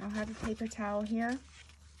I'll have a paper towel here.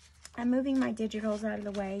 I'm moving my digitals out of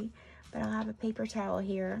the way, but I'll have a paper towel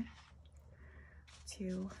here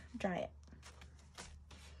to dry it.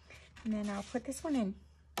 And then I'll put this one in.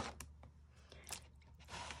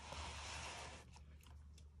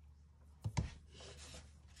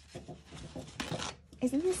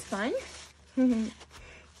 Isn't this fun?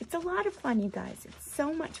 It's a lot of fun, you guys. It's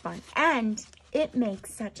so much fun. And it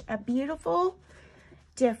makes such a beautiful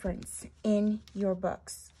difference in your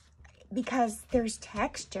books because there's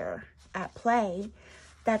texture at play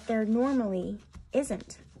that there normally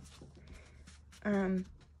isn't.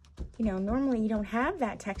 You know, normally you don't have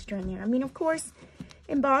that texture in there. I mean, of course,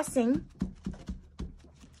 embossing,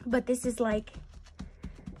 but this is like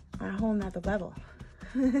a whole nother level.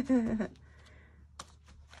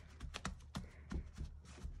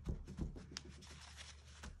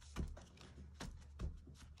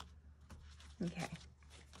 Okay.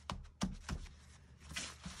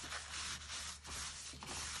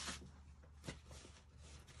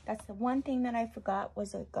 That's the one thing that I forgot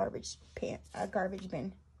was a garbage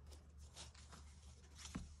bin.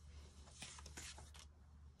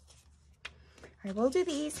 I will do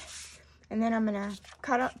these, and then I'm gonna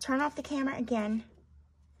turn off the camera again,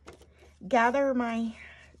 gather my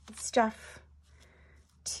stuff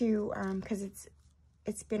to, because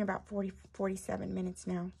it's been about 47 minutes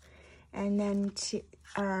now, and then to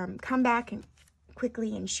come back and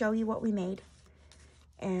quickly and show you what we made,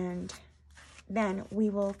 and then we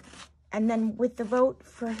will, and then with the vote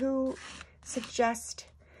for who suggest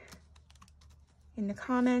in the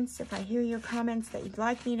comments, if I hear your comments that you'd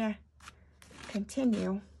like me to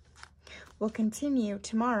continue, we'll continue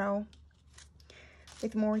tomorrow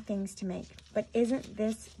with more things to make. But isn't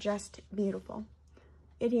this just beautiful?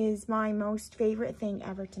 It is my most favorite thing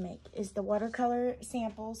ever to make, is the watercolor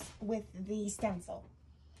samples with the stencil.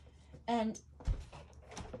 And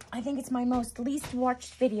I think it's my most least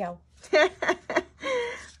watched video.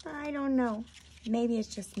 I don't know. Maybe it's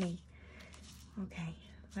just me. Okay,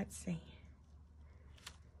 let's see.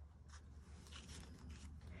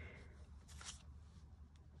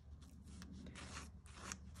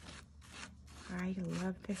 I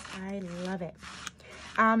love this. I love it.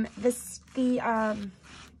 The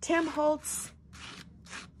Tim Holtz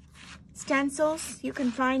stencils, you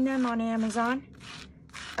can find them on Amazon.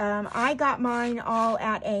 I got mine all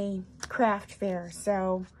at a craft fair,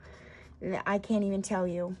 so I can't even tell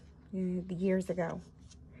you the years ago.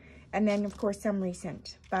 And then, of course, some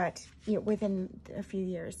recent, but you know, within a few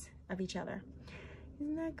years of each other.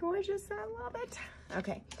 Isn't that gorgeous? I love it.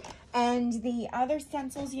 Okay. And the other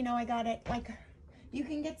stencils, you know, I got it, like, you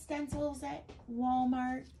can get stencils at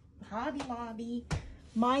Walmart, Hobby Lobby,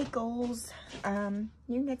 Michael's. You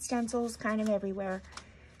can get stencils kind of everywhere.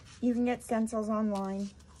 You can get stencils online.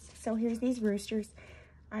 So here's these roosters.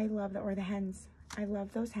 I love or the hens. I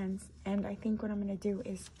love those hens. And I think what I'm going to do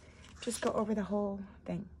is just go over the whole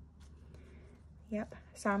thing. Yep.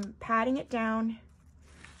 So I'm patting it down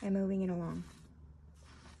and moving it along.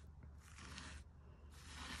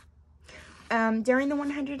 During the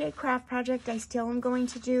 100-day craft project, I still am going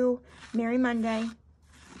to do Merry Monday.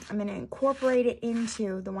 I'm going to incorporate it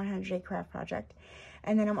into the 100-day craft project.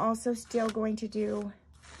 And then I'm also still going to do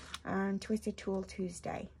Twisted Tool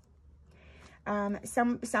Tuesday.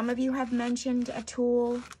 Some of you have mentioned a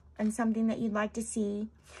tool and something that you'd like to see.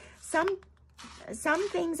 Some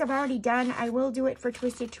things I've already done. I will do it for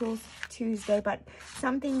Twisted Tools Tuesday, but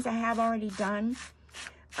some things I have already done.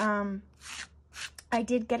 I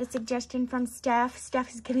did get a suggestion from Steph.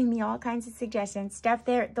 Steph is giving me all kinds of suggestions. Steph,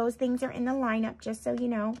 those things are in the lineup, just so you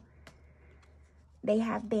know. They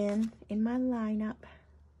have been in my lineup.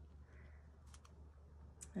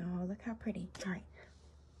 Oh, look how pretty. All right.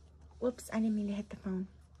 Whoops, I didn't mean to hit the phone.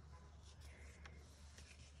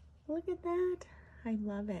 Look at that. I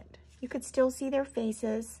love it. You could still see their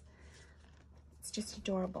faces. It's just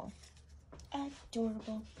adorable.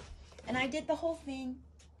 Adorable. And I did the whole thing.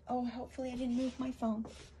 Oh, hopefully I didn't move my phone.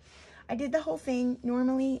 I did the whole thing.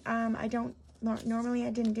 Normally, normally I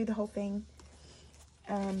didn't do the whole thing.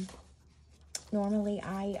 Normally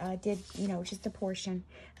I did, you know, just a portion.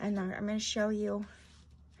 And I'm going to show you,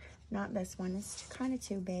 not this one. It's kind of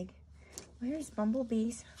too big. Where's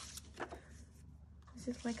bumblebees?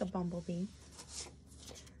 This is like a bumblebee.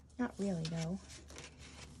 Not really, though.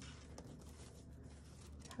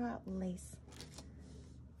 How about lace?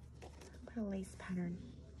 How about a lace pattern?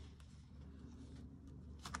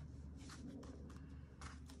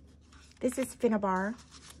 This is Finnabar.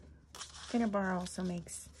 Finnabar also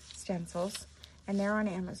makes stencils, and they're on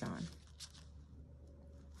Amazon.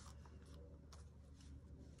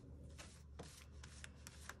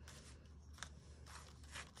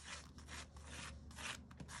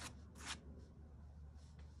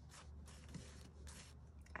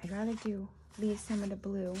 I'd rather leave some of the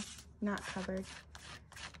blue not covered.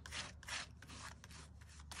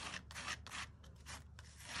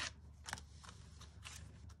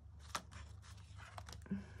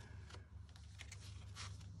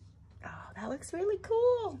 That looks really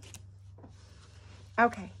cool.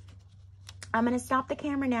 Okay, I'm gonna stop the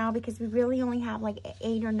camera now because we really only have like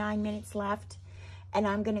 8 or 9 minutes left, and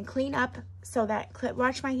I'm gonna clean up so that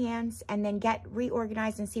wash my hands and then get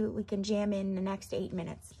reorganized and see what we can jam in the next 8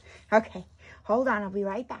 minutes. Okay, hold on, I'll be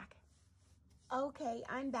right back. Okay,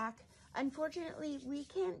 I'm back. Unfortunately, we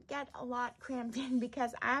can't get a lot crammed in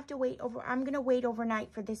because I have to I'm gonna wait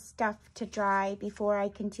overnight for this stuff to dry before I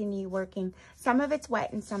continue working. Some of it's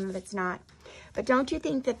wet and some of it's not. But don't you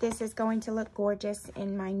think that this is going to look gorgeous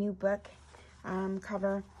in my new book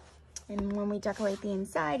cover? And when we decorate the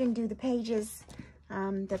inside and do the pages,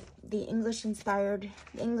 the English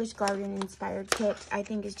garden inspired kit, I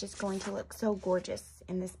think is just going to look so gorgeous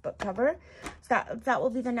in this book cover. So that will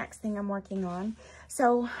be the next thing I'm working on.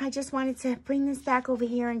 So I just wanted to bring this back over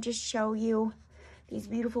here and just show you these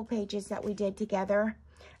beautiful pages that we did together.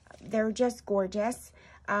 They're just gorgeous.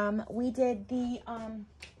 We did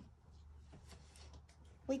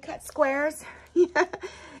we cut squares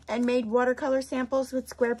and made watercolor samples with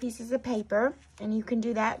square pieces of paper. And you can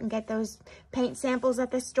do that and get those paint samples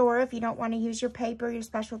at the store if you don't want to use your paper, your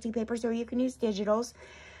specialty papers, or you can use digitals.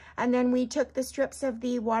 And then we took the strips of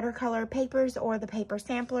the watercolor papers or the paper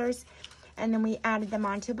samplers, and then we added them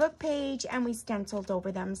onto a book page and we stenciled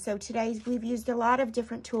over them. So today we've used a lot of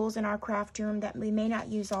different tools in our craft room that we may not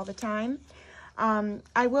use all the time.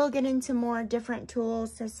 I will get into more different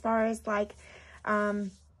tools as far as like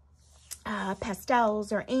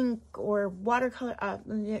pastels or ink or watercolor,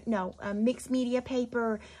 mixed media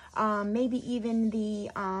paper, maybe even the,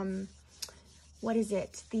 what is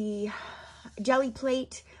it? The jelly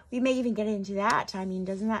plate. We may even get into that. I mean,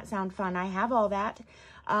 doesn't that sound fun? I have all that.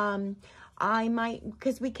 I might,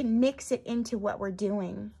 because we can mix it into what we're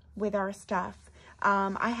doing with our stuff.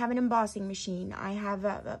 I have an embossing machine. I have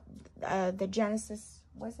the Genesis,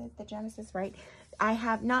 was it the Genesis, right? I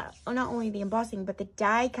have not only the embossing, but the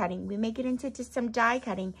die cutting. We make it into just some die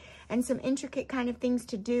cutting and some intricate kind of things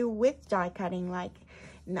to do with die cutting, like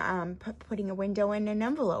putting a window in an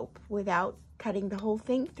envelope without cutting the whole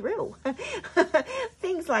thing through.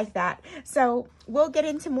 Things like that. So we'll get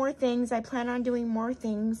into more things. I plan on doing more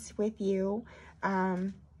things with you.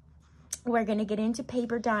 We're going to get into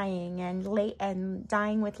paper dyeing and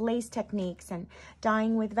dyeing with lace techniques and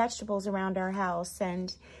dyeing with vegetables around our house,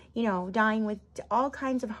 and, you know, dyeing with all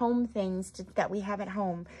kinds of home things that we have at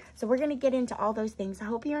home. So we're going to get into all those things. I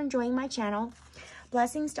hope you're enjoying my channel.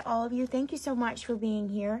 Blessings to all of you. Thank you so much for being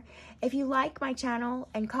here. If you like my channel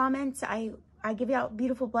and comments, I give you out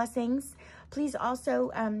beautiful blessings. Please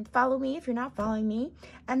also follow me if you're not following me.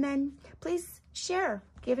 And then please share.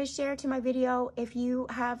 Give a share to my video if you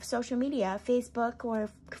have social media, Facebook, or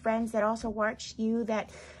friends that also watch you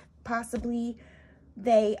that possibly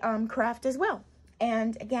they craft as well.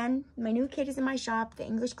 And again, my new kit is in my shop, the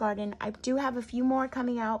English Garden. I do have a few more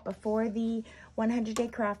coming out before the 100-day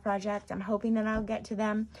craft project. I'm hoping that I'll get to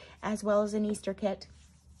them, as well as an Easter kit.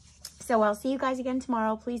 So I'll see you guys again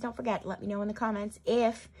tomorrow. Please don't forget, let me know in the comments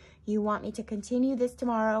if you want me to continue this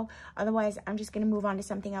tomorrow. Otherwise, I'm just going to move on to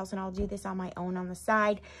something else, and I'll do this on my own on the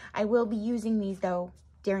side. I will be using these, though,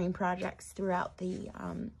 during projects throughout the,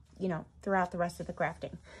 throughout the rest of the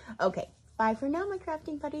crafting. Okay, bye for now, my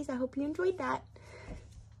crafting buddies. I hope you enjoyed that.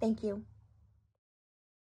 Thank you.